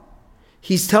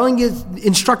 he's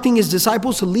instructing his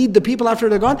disciples to lead the people after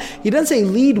they're gone. He doesn't say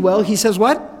lead well, he says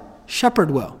what? Shepherd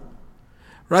well.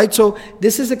 Right? So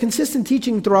this is a consistent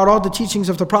teaching throughout all the teachings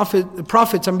of the prophets,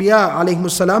 Anbiya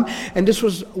alayhimus salam, and this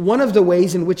was one of the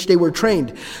ways in which they were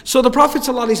trained. So the Prophet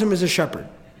sallallahu alaihi wasallam is a shepherd.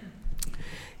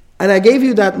 And I gave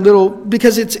you that little,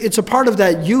 because it's a part of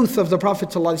that youth of the Prophet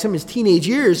sallallahu alaihi wasallam, his teenage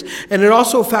years, and it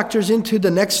also factors into the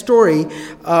next story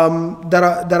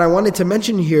that I wanted to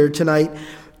mention here tonight.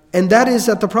 And that is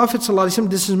that the Prophet ﷺ,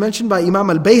 this is mentioned by Imam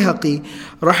al-Bayhaqi,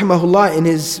 rahimahullah, in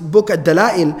his book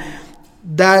Ad-Dala'il,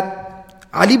 that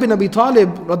Ali bin Abi Talib,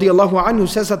 radiallahu anhu,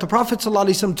 says that the Prophet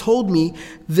ﷺ told me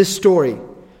this story.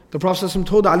 The Prophet ﷺ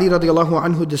told Ali, radiallahu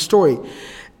anhu, this story.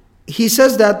 He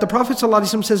says that the Prophet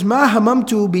ﷺ says, مَا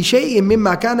هَمَمْتُ بِشَيْءٍ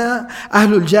مِمَّا كَانَ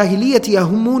أَهْلُ الْجَاهِلِيَّةِ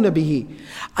يَهُمُّونَ بِهِ.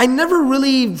 I never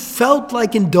really felt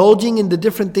like indulging in the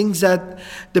different things that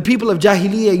the people of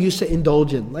Jahiliyyah used to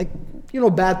indulge in. Like,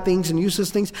 bad things and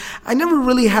useless things. I never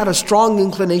really had a strong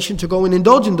inclination to go and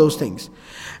indulge in those things.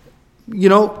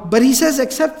 But he says,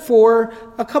 except for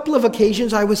a couple of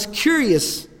occasions, I was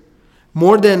curious.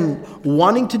 More than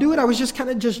wanting to do it, I was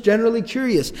just generally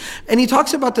curious. And he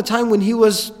talks about the time when he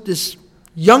was this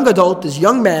young adult, this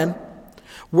young man,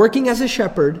 working as a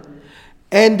shepherd.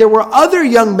 And there were other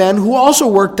young men who also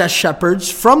worked as shepherds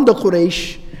from the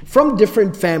Quraysh, from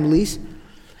different families.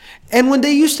 And when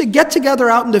they used to get together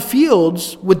out in the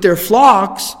fields with their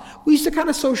flocks, we used to kind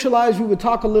of socialize. We would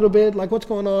talk a little bit, like, what's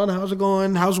going on? How's it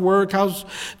going? How's work? How's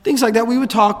things like that. We would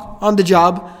talk on the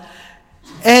job.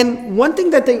 And one thing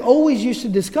that they always used to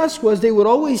discuss was they would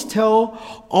always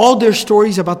tell all their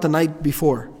stories about the night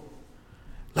before.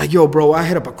 Like, yo, bro, I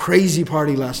had up a crazy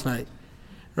party last night.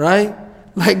 Right?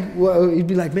 Like, well, he'd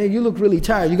be like, man, you look really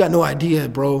tired. You got no idea,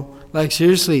 bro. Like,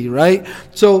 seriously, right?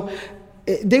 So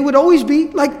they would always be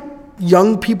like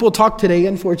young people talk today,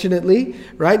 unfortunately,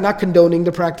 right? Not condoning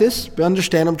the practice, but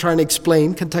understand, I'm trying to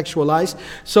explain, contextualize.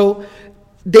 So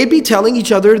they'd be telling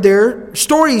each other their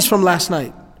stories from last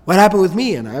night. What happened with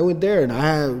me? And I went there,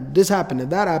 and this happened,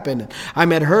 and that happened. And I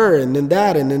met her, and then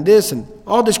that, and then this, and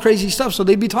all this crazy stuff. So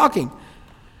they'd be talking.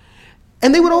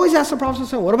 And they would always ask the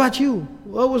Prophet, what about you?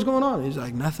 What was going on? He's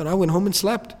like, nothing. I went home and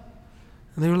slept.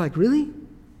 And they were like, really?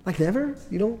 Like never?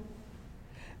 You don't?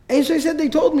 And so they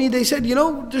told me, there's going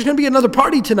to be another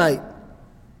party tonight.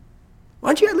 Why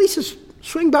don't you at least just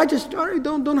swing by, all right,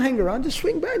 don't hang around, just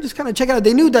swing by, just kind of check it out.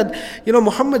 They knew that,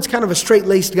 Muhammad's kind of a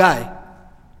straight-laced guy.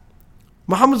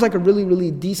 Muhammad's like a really, really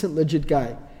decent, legit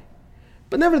guy.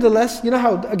 But nevertheless, you know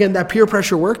how, again, that peer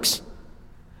pressure works?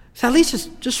 So at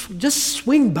least just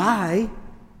swing by.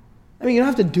 I mean, you don't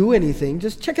have to do anything.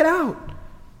 Just check it out.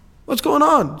 What's going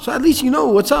on? So at least you know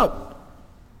what's up.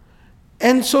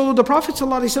 And so the Prophet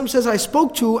ﷺ says,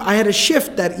 I had a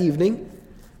shift that evening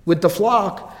with the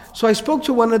flock. So I spoke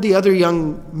to one of the other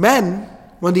young men,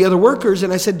 one of the other workers,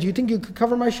 and I said, do you think you could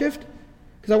cover my shift?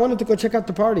 Because I wanted to go check out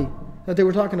the party that they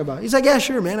were talking about. He's like, yeah,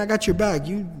 sure, man, I got your bag.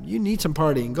 You need some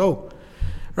partying, go.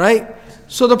 Right?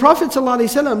 So the Prophet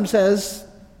ﷺ says,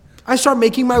 I start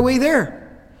making my way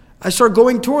there. I start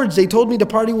going towards, they told me the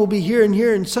party will be here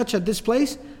and such at this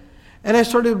place. And I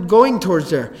started going towards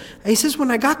there. And he says,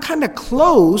 when I got kind of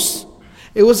close,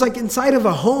 it was like inside of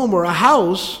a home or a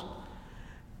house.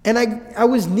 And I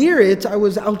was near it, I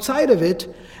was outside of it.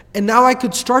 And now I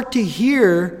could start to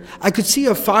hear, I could see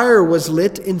a fire was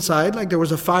lit inside, like there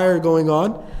was a fire going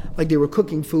on. Like they were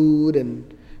cooking food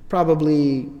and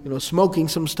probably, smoking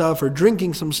some stuff or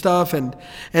drinking some stuff. And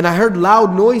I heard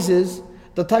loud noises,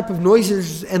 the type of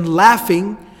noises and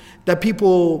laughing that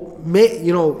people may,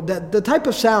 the type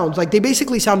of sounds, like they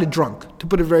basically sounded drunk, to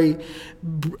put it very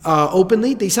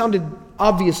openly. They sounded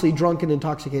obviously drunk and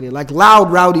intoxicated, like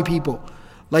loud, rowdy people,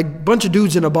 like a bunch of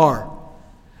dudes in a bar.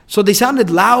 So they sounded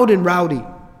loud and rowdy.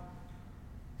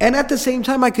 And at the same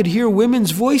time, I could hear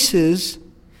women's voices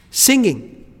singing.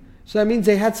 So that means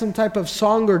they had some type of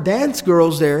song or dance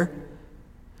girls there,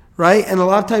 right? And a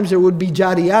lot of times there would be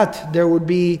jariyat, there would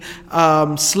be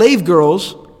slave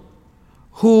girls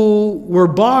who were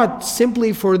bought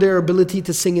simply for their ability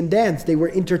to sing and dance. They were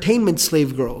entertainment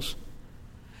slave girls.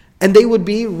 And they would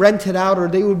be rented out or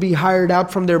they would be hired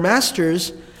out from their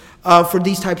masters for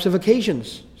these types of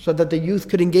occasions, so that the youth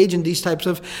could engage in these types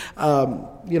of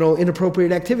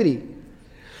inappropriate activity.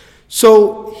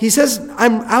 So he says,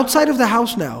 I'm outside of the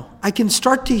house now. I can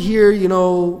start to hear,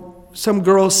 some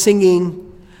girls singing.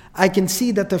 I can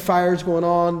see that the fire's going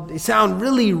on. They sound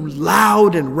really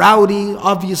loud and rowdy,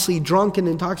 obviously drunk and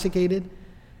intoxicated.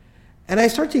 And I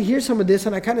start to hear some of this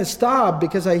and I kind of stop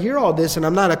because I hear all this and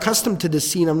I'm not accustomed to this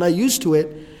scene. I'm not used to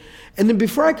it. And then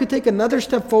before I could take another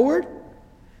step forward,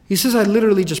 he says, I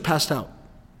literally just passed out.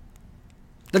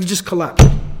 Like just collapsed.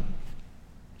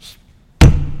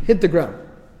 Hit the ground.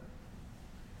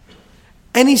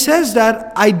 And he says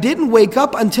that I didn't wake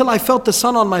up until I felt the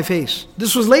sun on my face.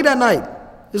 This was late at night.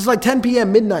 This is like 10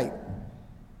 p.m., midnight.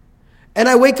 And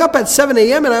I wake up at 7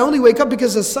 a.m. and I only wake up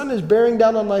because the sun is bearing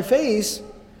down on my face.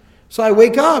 So I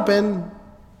wake up and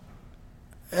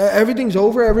everything's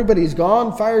over. Everybody's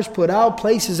gone. Fire's put out.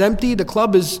 Place is empty. The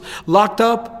club is locked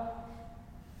up.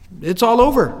 It's all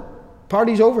over.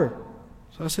 Party's over.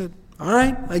 So So I said, all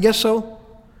right, I guess so.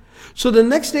 So the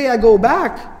next day I go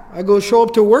back. I go show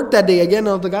up to work that day again.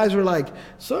 All the guys were like,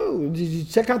 so did you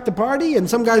check out the party? And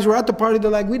some guys were at the party.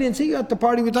 They're like, we didn't see you at the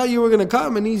party. We thought you were going to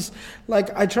come. And he's like,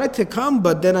 I tried to come,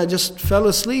 but then I just fell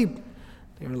asleep.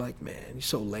 They were like, man, you're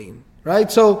so lame.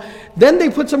 Right? So then they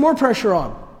put some more pressure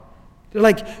on. They're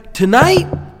like, tonight,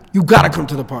 you got to come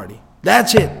to the party.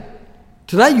 That's it.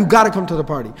 Tonight, you got to come to the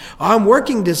party. I'm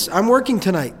working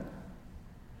tonight.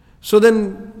 So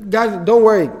then, guys, don't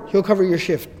worry. He'll cover your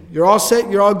shift. You're all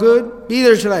set. You're all good. Be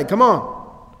there tonight. Come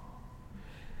on.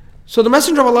 So the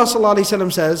Messenger of Allah sallallahu alaihi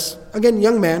wasallam says, again,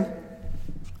 young man,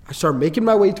 I start making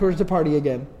my way towards the party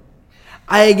again.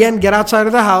 I again get outside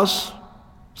of the house.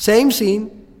 Same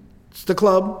scene. It's the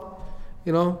club.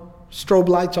 Strobe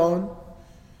lights on.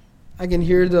 I can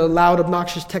hear the loud,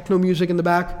 obnoxious techno music in the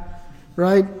back.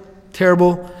 Right?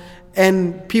 Terrible.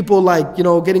 And people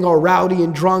getting all rowdy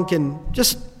and drunk and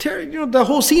just the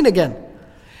whole scene again.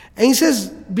 And he says,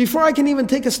 before I can even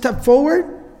take a step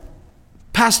forward,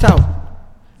 passed out.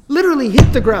 Literally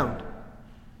hit the ground.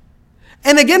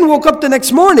 And again woke up the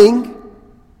next morning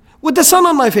with the sun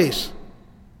on my face.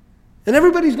 And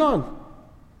everybody's gone.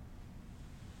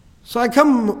 So I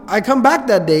come back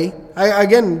that day. I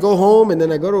again go home and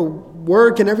then I go to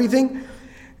work and everything.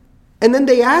 And then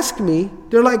they ask me,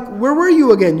 they're like, where were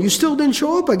you again? You still didn't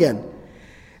show up again.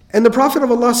 And the Prophet of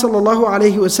Allah sallallahu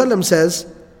alaihi wasallam says,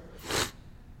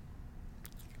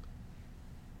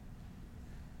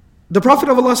 the Prophet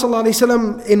of Allah sallallahu alaihi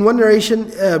wasallam in one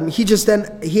narration,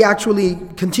 he actually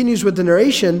continues with the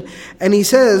narration, and he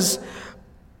says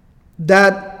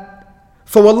that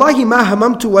فوالله ما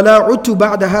هممت ولا عدت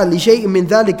بعدها لشيء من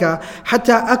ذلك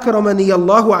حتى أكرمني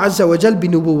الله عز وجل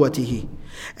بنبوته.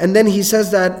 And then he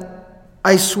says that,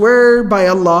 I swear by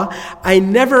Allah, I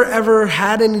never ever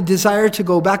had any desire to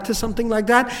go back to something like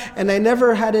that, and I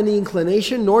never had any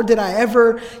inclination, nor did I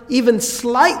ever even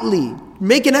slightly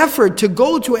make an effort to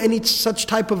go to any such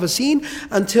type of a scene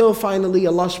until finally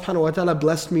Allah subhanahu wa ta'ala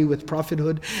blessed me with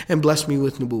prophethood and blessed me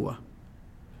with nubuwah.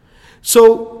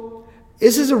 So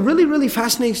this is a really, really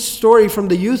fascinating story from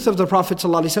the youth of the Prophet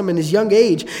ﷺ in his young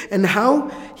age, and how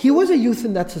he was a youth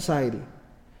in that society.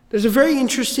 There's a very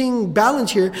interesting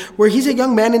balance here where he's a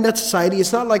young man in that society.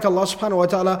 It's not like Allah subhanahu wa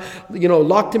ta'ala,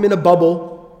 locked him in a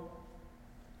bubble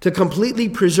to completely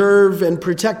preserve and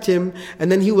protect him. And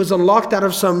then he was unlocked out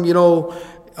of some,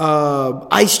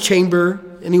 ice chamber,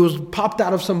 and he was popped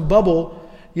out of some bubble,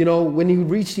 when he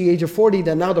reached the age of 40,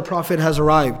 that now the Prophet has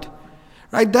arrived.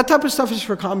 Right? That type of stuff is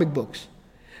for comic books.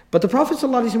 But the Prophet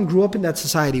ﷺ grew up in that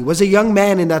society, was a young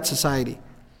man in that society.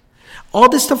 All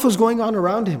this stuff was going on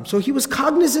around him. So he was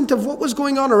cognizant of what was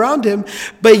going on around him,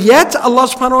 but yet Allah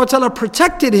subhanahu wa ta'ala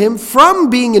protected him from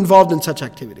being involved in such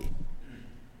activity.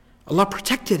 Allah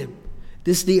protected him.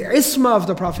 This is the isma of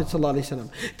the Prophet ﷺ.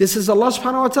 This is Allah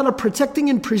subhanahu wa ta'ala protecting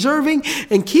and preserving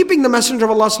and keeping the Messenger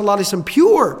of Allah ﷺ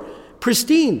pure,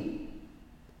 pristine.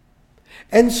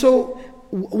 And so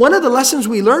one of the lessons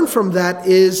we learn from that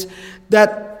is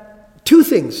that two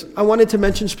things I wanted to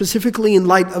mention specifically in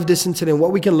light of this incident,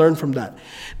 what we can learn from that.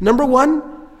 Number one,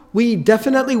 we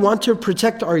definitely want to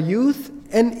protect our youth.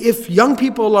 And if young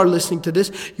people are listening to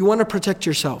this, you want to protect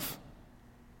yourself.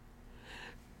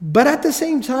 But at the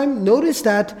same time, notice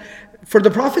that for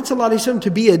the Prophet ﷺ to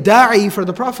be a da'i, for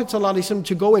the Prophet ﷺ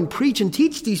to go and preach and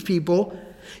teach these people,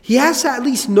 he has to at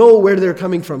least know where they're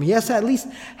coming from. He has to at least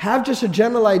have just a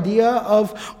general idea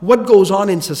of what goes on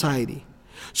in society.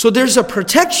 So there's a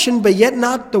protection, but yet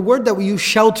not the word that we use,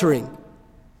 sheltering.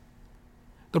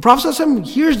 The Prophet ﷺ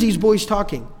hears these boys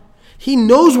talking. He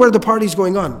knows where the party's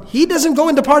going on. He doesn't go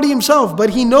in the party himself, but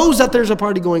he knows that there's a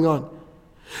party going on.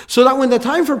 So that when the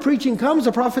time for preaching comes,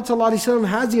 the Prophet ﷺ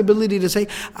has the ability to say,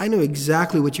 I know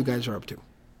exactly what you guys are up to.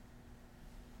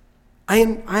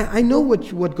 I know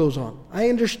what goes on. I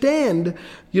understand,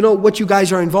 what you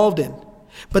guys are involved in.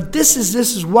 But this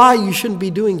is why you shouldn't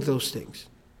be doing those things.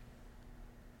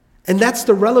 And that's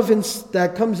the relevance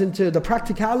that comes into the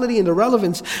practicality and the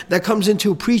relevance that comes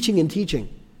into preaching and teaching.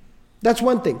 That's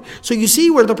one thing. So you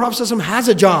see where the Prophet ﷺ has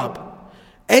a job,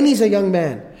 and he's a young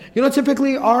man.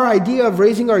 Typically our idea of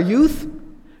raising our youth,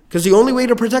 because the only way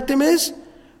to protect them is,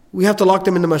 we have to lock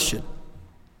them in the masjid.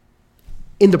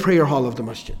 In the prayer hall of the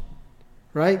masjid.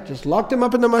 Right? Just lock them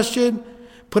up in the masjid,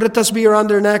 put a tasbih around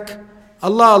their neck,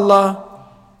 Allah, Allah,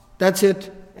 that's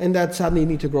it, and that's how they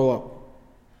need to grow up.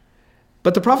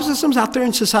 But the Prophet ﷺ is out there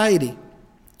in society,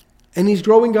 and he's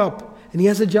growing up, and he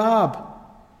has a job,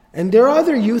 and there are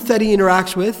other youth that he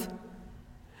interacts with.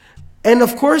 And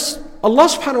of course, Allah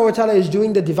subhanahu wa ta'ala is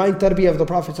doing the divine tarbiyah of the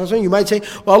Prophet sallallahu alaihi wasallam. You might say,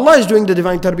 well, Allah is doing the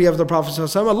divine tarbiyah of the Prophet sallallahu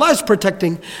alaihi wasallam. Allah is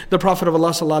protecting the Prophet of Allah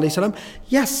sallallahu alaihi wasallam.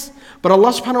 Yes, but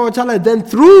Allah subhanahu wa ta'ala then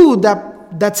through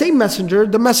that same messenger,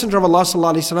 the messenger of Allah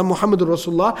sallallahu alaihi wasallam, Muhammadur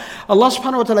Rasulullah, Allah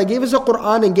subhanahu wa ta'ala gave us the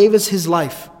Quran and gave us His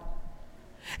life.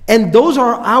 And those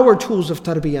are our tools of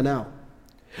tarbiyah now.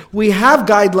 We have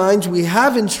guidelines, we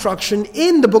have instruction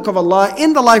in the book of Allah,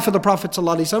 in the life of the Prophet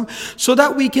ﷺ, so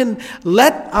that we can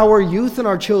let our youth and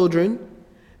our children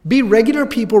be regular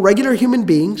people, regular human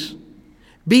beings,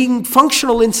 being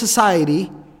functional in society,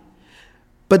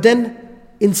 but then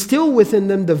instill within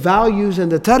them the values and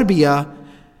the tarbiyah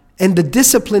and the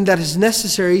discipline that is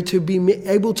necessary to be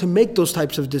able to make those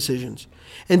types of decisions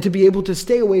and to be able to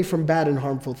stay away from bad and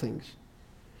harmful things.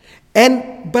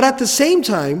 But at the same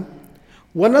time,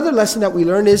 one other lesson that we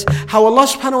learn is how Allah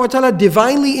subhanahu wa ta'ala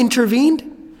divinely intervened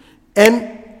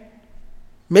and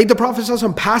made the Prophet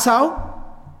ﷺ pass out.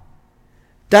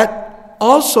 That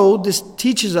also, this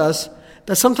teaches us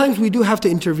that sometimes we do have to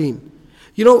intervene.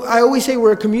 You know, I always say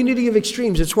we're a community of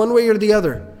extremes. It's one way or the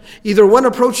other. Either one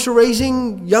approach to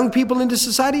raising young people into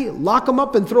society, lock them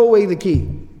up and throw away the key.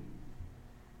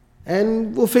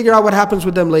 And we'll figure out what happens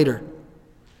with them later.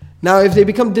 Now, if they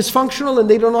become dysfunctional and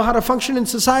they don't know how to function in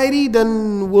society,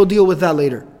 then we'll deal with that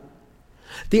later.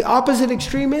 The opposite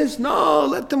extreme is, no,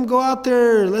 let them go out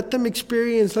there, let them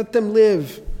experience, let them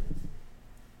live.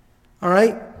 All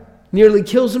right? Nearly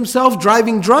kills himself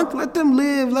driving drunk, let them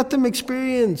live, let them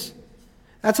experience.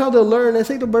 That's how they'll learn.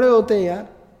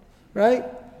 Right?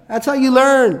 That's how you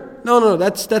learn. No,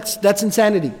 that's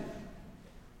insanity.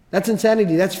 That's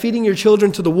insanity. That's feeding your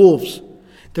children to the wolves.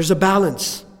 There's a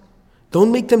balance.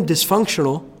 Don't make them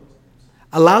dysfunctional.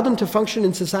 Allow them to function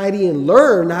in society and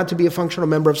learn how to be a functional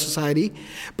member of society.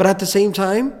 But at the same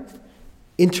time,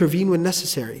 intervene when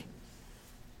necessary.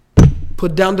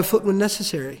 Put down the foot when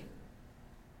necessary.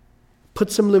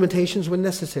 Put some limitations when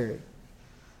necessary.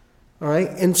 All right?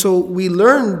 And so we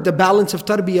learn the balance of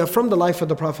tarbiyah from the life of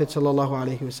the Prophet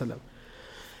ﷺ.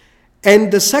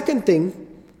 And the second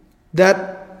thing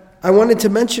that I wanted to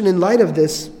mention in light of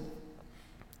this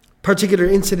particular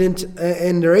incident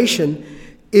and narration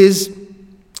is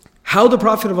how the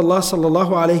Prophet of Allah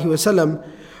ﷺ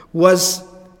was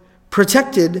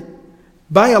protected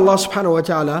by Allah subhanahu wa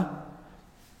ta'ala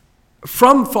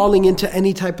from falling into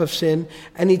any type of sin,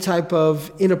 any type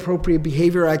of inappropriate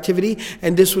behavior or activity.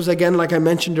 And this was, again, like I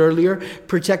mentioned earlier,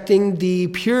 protecting the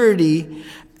purity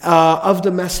of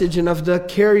the message and of the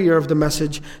carrier of the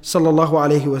message, sallallahu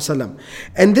alaihi wasallam.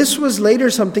 And this was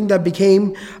later something that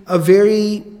became a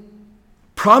very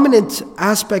prominent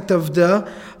aspect of the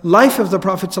life of the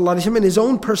Prophet ﷺ and his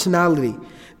own personality.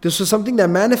 This was something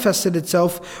that manifested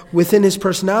itself within his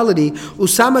personality.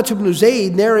 Usama ibn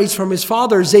Zayd narrates from his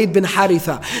father, Zayd bin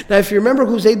Haritha. Now, if you remember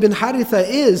who Zayd bin Haritha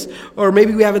is, or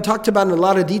maybe we haven't talked about in a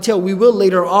lot of detail, we will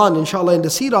later on, inshallah, in the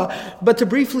Seerah. But to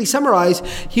briefly summarize,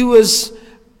 he was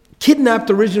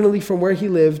kidnapped originally from where he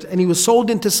lived, and he was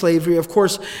sold into slavery. Of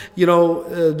course, you know,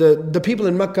 the people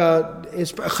in Mecca,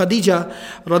 Khadija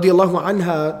radiallahu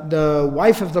anha, the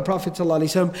wife of the Prophet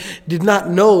ﷺ, did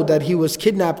not know that he was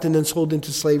kidnapped and then sold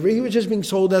into slavery. He was just being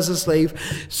sold as a slave.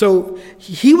 So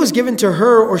he was given to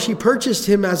her, or she purchased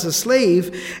him as a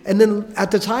slave, and then at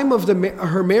the time of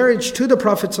her marriage to the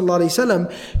Prophet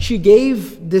ﷺ, she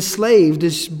gave this slave,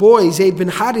 this boy, Zayd bin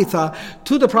Haritha,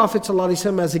 to the Prophet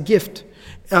ﷺ as a gift.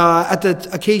 At the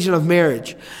occasion of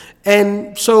marriage.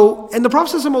 And the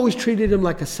Prophet ﷺ always treated him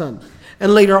like a son.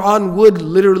 And later on would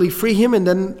literally free him and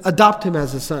then adopt him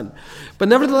as a son. But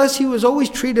nevertheless, he was always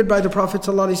treated by the Prophet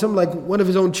ﷺ like one of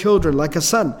his own children, like a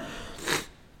son.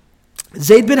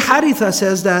 Zayd bin Haritha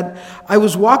says that I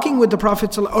was walking with the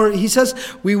Prophet, or he says,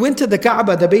 we went to the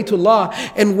Kaaba, the Baytullah,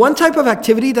 and one type of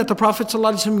activity that the Prophet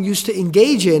ﷺ used to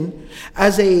engage in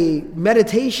as a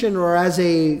meditation or as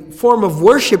a form of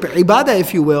worship, ibadah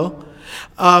if you will,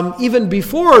 even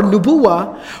before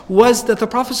nubuwah, was that the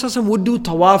Prophet ﷺ would do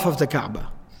tawaf of the Kaaba.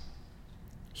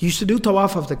 He used to do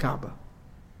tawaf of the Kaaba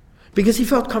because he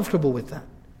felt comfortable with that.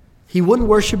 He wouldn't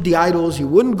worship the idols. He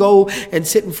wouldn't go and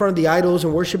sit in front of the idols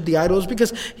and worship the idols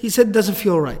because he said it doesn't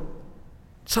feel right.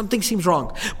 Something seems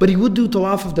wrong. But he would do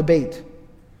tawaf of the Bayt,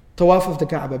 tawaf of the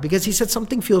Kaaba, because he said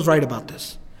something feels right about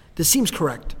this. This seems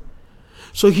correct.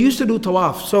 So he used to do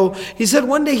tawaf. So he said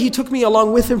one day he took me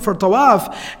along with him for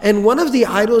tawaf, and one of the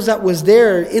idols that was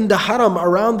there in the haram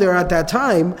around there at that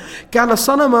time, kana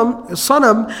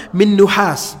sanam min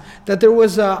nuhas, that there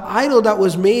was an idol that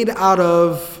was made out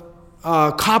of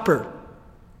copper.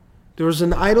 There was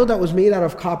an idol that was made out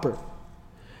of copper.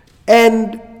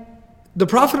 And The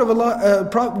Prophet of Allah,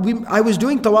 I was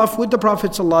doing tawaf with the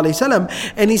Prophet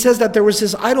ﷺ, and he says that there was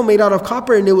this idol made out of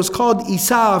copper, and it was called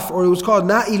Isaf, or it was called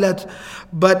Na'ilat,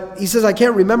 but he says, I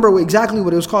can't remember exactly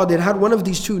what it was called. It had one of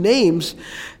these two names,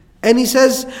 and he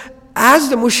says,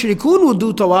 as the mushrikun would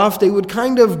do tawaf, they would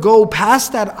kind of go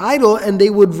past that idol, and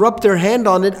they would rub their hand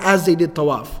on it as they did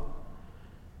tawaf.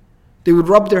 They would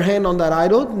rub their hand on that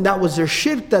idol, and that was their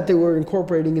shirk that they were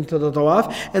incorporating into the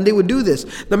tawaf, and they would do this.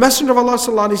 The Messenger of Allah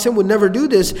ﷺ would never do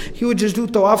this. He would just do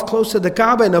tawaf close to the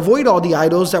Kaaba and avoid all the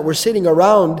idols that were sitting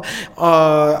around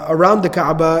the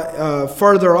Kaaba,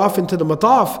 further off into the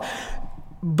mataf.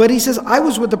 But he says, I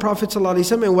was with the Prophet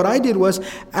ﷺ, and what I did was,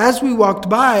 as we walked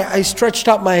by, I stretched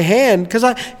out my hand, because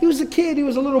he was a kid, he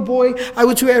was a little boy. I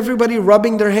would see everybody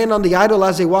rubbing their hand on the idol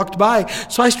as they walked by.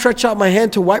 So I stretched out my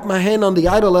hand to wipe my hand on the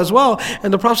idol as well.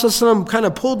 And the Prophet ﷺ kind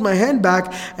of pulled my hand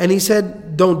back, and he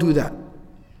said, don't do that.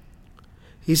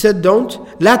 He said, don't,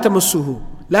 لا تمسه,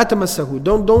 لا تمسه,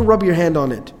 don't rub your hand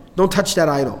on it. Don't touch that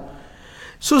idol.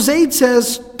 So Zayd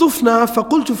says, طفنا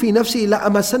فقلت في نفسي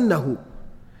لأمسنه.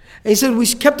 And he said, we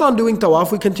kept on doing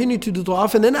tawaf, we continued to do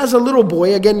tawaf, and then as a little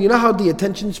boy, again, you know how the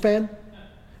attention span,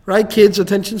 right? Kids'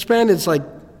 attention span, it's like,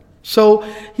 so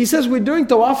he says, we're doing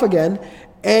tawaf again,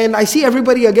 and I see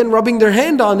everybody again rubbing their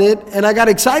hand on it, and I got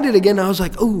excited again, I was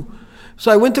like, ooh.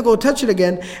 So I went to go touch it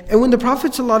again, and when the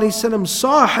Prophet ﷺ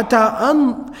saw, حَتَّى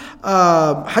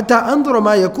أَنْظُرَ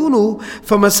مَا يَكُونُ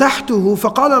فَمَسَحْتُهُ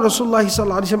فَقَالَ رَسُولُ اللَّهِ صَلَّى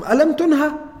اللَّهُ عَلَيْهِ وسلم, أَلَمْ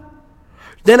تُنْهَى.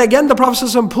 Then again the Prophet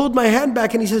ﷺ pulled my hand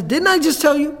back and he says, didn't I just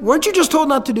tell you? Weren't you just told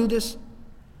not to do this?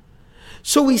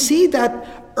 So we see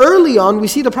that early on, we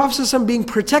see the Prophet ﷺ being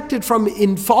protected from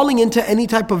falling into any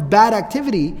type of bad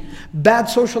activity, bad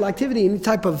social activity, any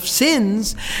type of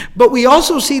sins. But we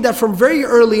also see that from very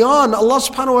early on, Allah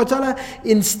subhanahu wa ta'ala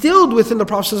instilled within the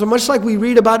Prophet ﷺ, much like we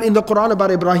read about in the Quran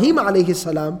about Ibrahim alayhi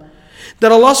salam,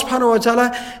 that Allah subhanahu wa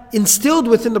ta'ala instilled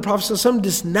within the Prophet ﷺ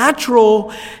this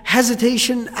natural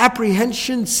hesitation,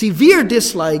 apprehension, severe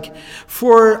dislike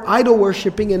for idol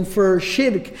worshipping and for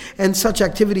shirk and such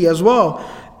activity as well.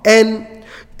 And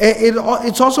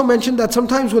it's also mentioned that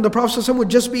sometimes when the Prophet ﷺ would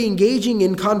just be engaging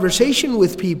in conversation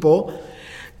with people,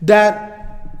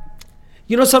 that,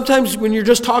 you know, sometimes when you're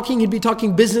just talking, he'd be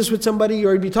talking business with somebody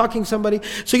or he'd be talking to somebody.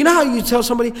 So you know how you tell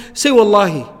somebody, say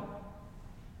wallahi.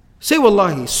 Say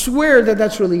wallahi, swear that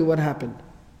that's really what happened.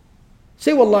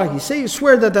 Say wallahi,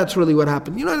 swear that that's really what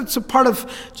happened. You know, it's a part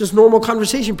of just normal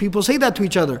conversation. People say that to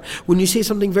each other when you say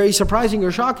something very surprising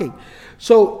or shocking.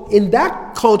 So in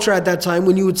that culture at that time,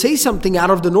 when you would say something out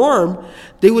of the norm,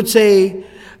 they would say,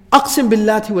 Aqsim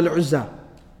billati wal uzza.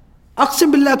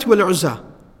 Aqsim billati wal uzza.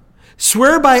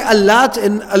 Swear by Allat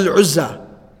and Al-Uzza.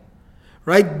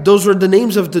 Right? Those were the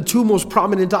names of the two most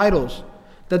prominent idols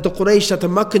that the Quraysh, that the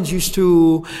Makkans used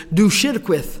to do shirk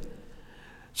with.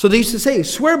 So they used to say,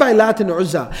 swear by Lat and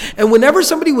Uzza. And whenever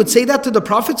somebody would say that to the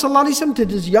Prophet ﷺ, to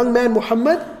this young man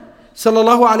Muhammad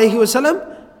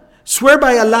ﷺ, swear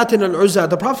by Lat and Uzza,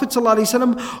 the Prophet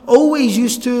ﷺ always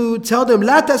used to tell them,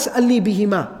 La tas'alni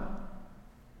bihima.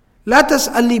 La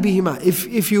tas'alni bihima.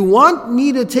 If you want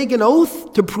me to take an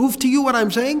oath to prove to you what I'm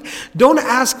saying, don't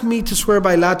ask me to swear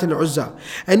by Lat and Uzza.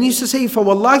 And he used to say,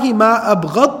 فَوَاللَّهِ مَا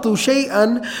أَبْغَضْتُ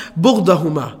شَيْئًا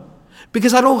بُغْضَهُمَا.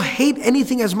 Because I don't hate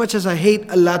anything as much as I hate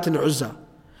Lat and Uzza.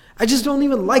 I just don't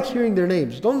even like hearing their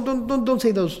names. Don't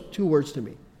say those two words to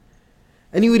me.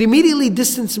 And he would immediately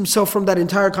distance himself from that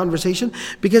entire conversation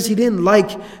because he didn't like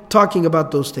talking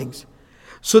about those things.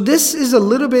 So this is a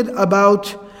little bit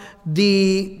about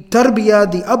the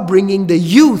tarbiyah, the upbringing, the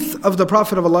youth of the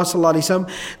Prophet of Allah ﷺ,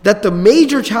 that the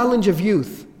major challenge of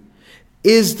youth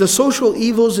is the social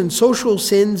evils and social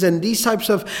sins and these types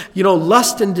of,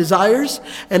 lust and desires,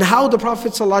 and how the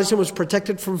Prophet ﷺ was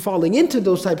protected from falling into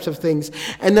those types of things.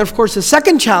 And then of course the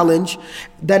second challenge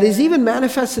that is even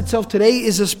manifests itself today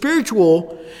is a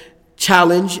spiritual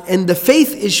challenge and the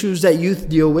faith issues that youth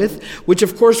deal with, which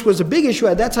of course was a big issue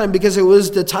at that time because it was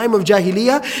the time of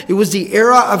Jahiliyyah, it was the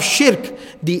era of shirk,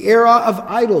 the era of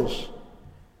idols.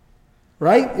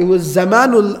 Right? It was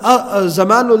Zamanul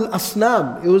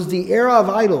Asnam. It was the era of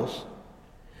idols.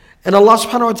 And Allah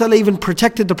subhanahu wa ta'ala even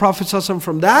protected the Prophet ﷺ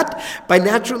from that by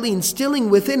naturally instilling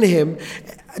within him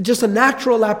just a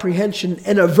natural apprehension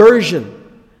and aversion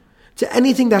to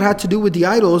anything that had to do with the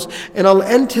idols. And I'll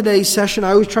end today's session,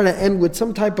 I always try to end with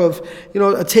some type of,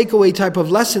 a takeaway type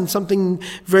of lesson, something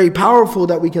very powerful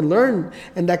that we can learn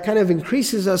and that kind of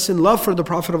increases us in love for the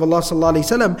Prophet of Allah sallallahu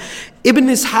alaihi wasallam. Ibn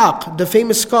Ishaq, the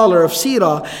famous scholar of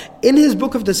Seerah, in his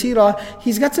book of the Seerah,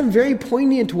 he's got some very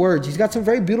poignant words, he's got some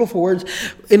very beautiful words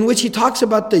in which he talks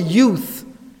about the youth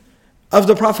of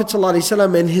the Prophet sallallahu alaihi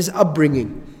wasallam and his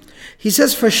upbringing. He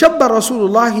says, فَشَبَّ رَسُولُ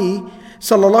اللَّهِ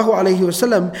sallallahu alayhi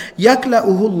wasallam,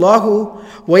 يَكْلَأُهُ اللَّهُ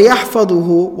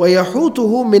وَيَحْفَظُهُ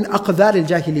وَيَحُوتُهُ مِنْ أَقْذَارِ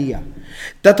الْجَاهِلِيَّةِ.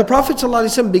 That the Prophet sallallahu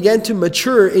alayhi wasallam began to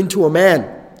mature into a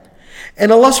man.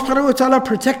 And Allah subhanahu wa ta'ala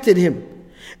protected him.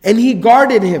 And He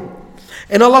guarded him.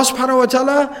 And Allah subhanahu wa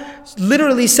ta'ala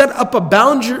literally set up a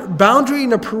boundary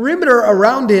and a perimeter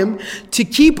around him to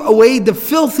keep away the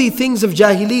filthy things of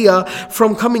Jahiliyyah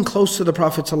from coming close to the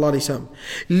Prophet sallallahu alaihi wasallam.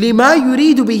 لِمَا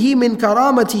يُرِيدُ بِهِ مِنْ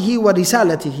كَرَامَتِهِ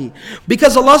وَرِسَالَتِهِ.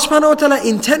 Because Allah subhanahu wa ta'ala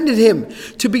intended him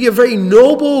to be a very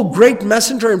noble, great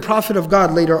messenger and prophet of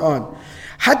God later on.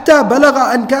 حَتَّى بَلَغَ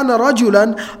أَنْ كَانَ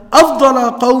رَجُلًا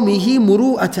أَفْضَلَ قَوْمِهِ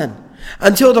مُرُوءَةً.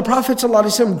 Until the Prophet sallallahu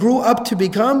alaihi wasallam grew up to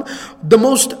become the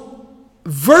most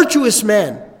virtuous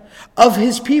man of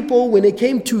his people when it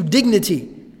came to dignity,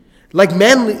 like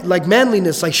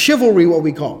manliness, like chivalry, what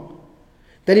we call.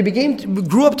 That he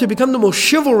grew up to become the most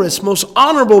chivalrous, most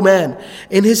honorable man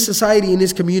in his society, in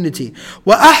his community.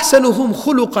 وَأَحْسَنُهُمْ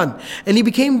خُلُقًا. And he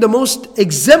became the most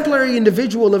exemplary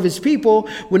individual of his people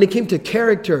when it came to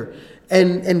character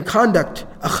and conduct,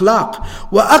 akhlaq.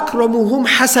 وَأَكْرَمُهُمْ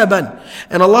حَسَبًا.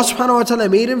 And Allah subhanahu wa ta'ala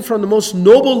made him from the most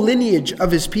noble lineage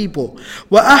of his people.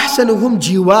 وَأَحْسَنُهُمْ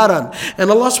جِوَارًا. And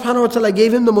Allah subhanahu wa ta'ala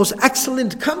gave him the most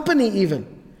excellent company even.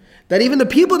 That even the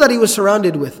people that he was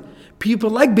surrounded with, people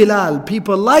like Bilal,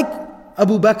 people like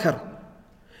Abu Bakr,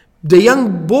 the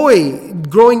young boy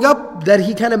growing up that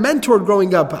he kind of mentored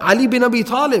growing up, Ali bin Abi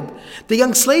Talib, the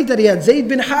young slave that he had, Zayd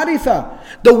bin Haritha,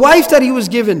 the wife that he was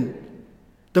given,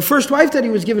 the first wife that he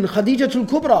was given, Khadijatul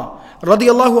Kubra,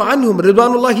 radiyallahu anhum,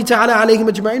 ridwanullahi ta'ala alayhim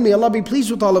ajma'in, may Allah be pleased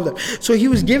with all of them. So he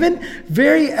was given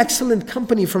very excellent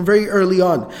company from very early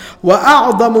on.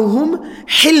 وَأَعْظَمُهُمْ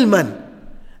حِلْمًا.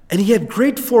 And he had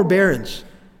great forbearance.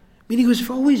 Meaning he was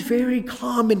always very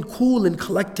calm and cool and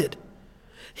collected.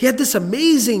 He had this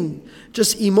amazing,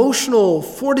 just emotional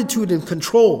fortitude and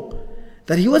control,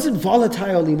 that he wasn't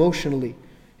volatile emotionally.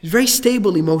 He was very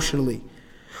stable emotionally.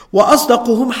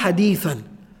 وَأَصْدَقُهُمْ حَدِيثًا.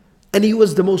 And he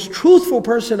was the most truthful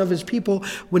person of his people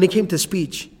when it came to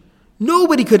speech.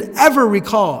 Nobody could ever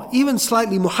recall, even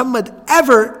slightly, Muhammad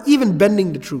ever even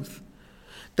bending the truth.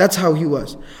 That's how he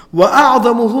was.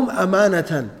 وَأَعْظَمُهُمْ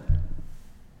أَمَانَةً.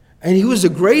 And he was the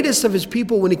greatest of his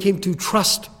people when it came to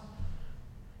trust.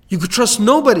 You could trust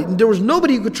nobody. There was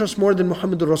nobody you could trust more than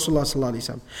Muhammadur Rasulullah sallallahu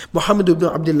alaihi wasallam. Muhammad ibn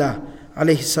Abdullah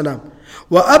alayhi salam.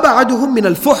 وَأَبْعَدُهُمْ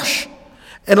مِنَ الْفُحْشِ.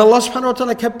 And Allah subhanahu wa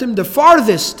ta'ala kept him the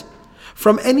farthest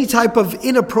from any type of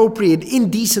inappropriate,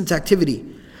 indecent activity.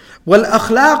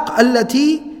 وَالْأَخْلَاقِ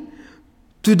الَّتِي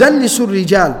تُدَنِّسُ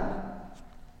الرِّجَالِ.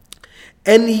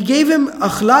 And he gave him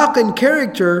akhlaq and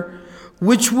character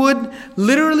which would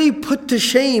literally put to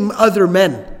shame other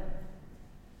men.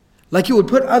 Like he would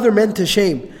put other men to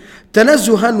shame.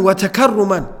 تَنَزُّهًا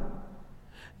وَتَكَرُّمًا.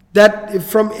 That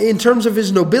in terms of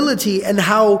his nobility and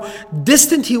how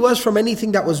distant he was from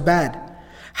anything that was bad.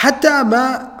 حَتَّى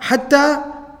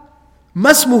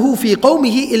مَسْمُهُ فِي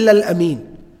قَوْمِهِ إِلَّا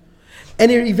الْأَمِينَ.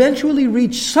 And it eventually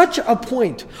reached such a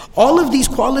point, all of these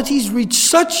qualities reached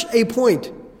such a point,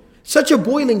 such a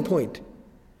boiling point,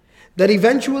 that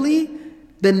eventually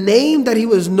the name that he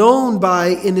was known by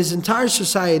in his entire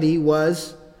society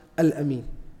was Al-Amin.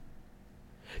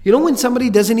 You know when somebody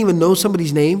doesn't even know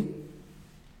somebody's name,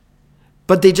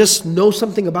 but they just know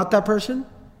something about that person?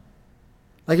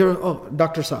 Like, oh,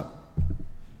 Dr. Saab.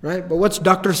 Right? But what's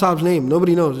Dr. Saab's name?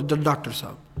 Nobody knows. Dr.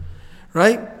 Saab.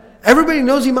 Right? Everybody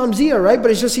knows Imam Zia, right? But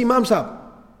it's just Imam Saab.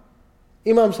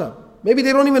 Imam Saab. Maybe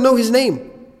they don't even know his name.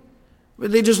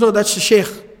 But they just know that's the Sheikh.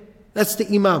 That's the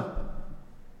Imam.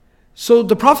 So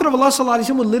the Prophet of Allah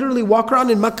ﷺ would literally walk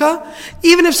around in Mecca.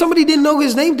 Even if somebody didn't know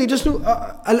his name, they just knew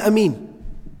Al-Amin.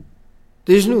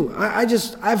 They just knew.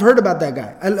 I've heard about that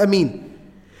guy. Al-Amin.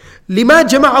 لِمَا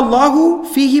جَمَعَ اللَّهُ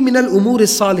فِيهِ مِنَ الْأُمُورِ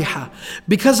الصَّالِحَةِ.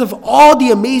 Because of all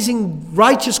the amazing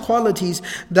righteous qualities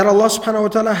that Allah subhanahu wa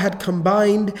ta'ala had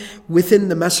combined within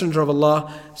the Messenger of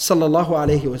Allah sallallahu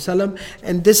alayhi wasallam.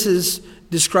 And this is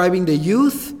describing the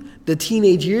youth, the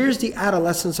teenage years, the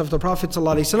adolescence of the Prophet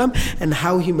ﷺ, and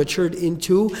how he matured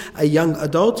into a young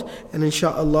adult. And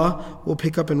inshaAllah, we'll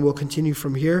pick up and we'll continue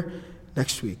from here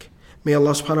next week. May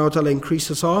Allah subhanahu wa ta'ala increase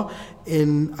us all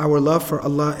in our love for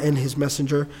Allah and His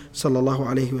Messenger sallallahu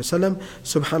alayhi wa sallam.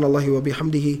 Subhanallahi wa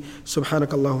bihamdihi,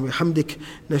 subhanakallahumma wa bihamdik,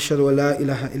 nashhadu wa la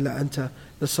ilaha illa anta,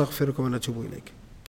 nastaghfiruka wa natubu ilayk.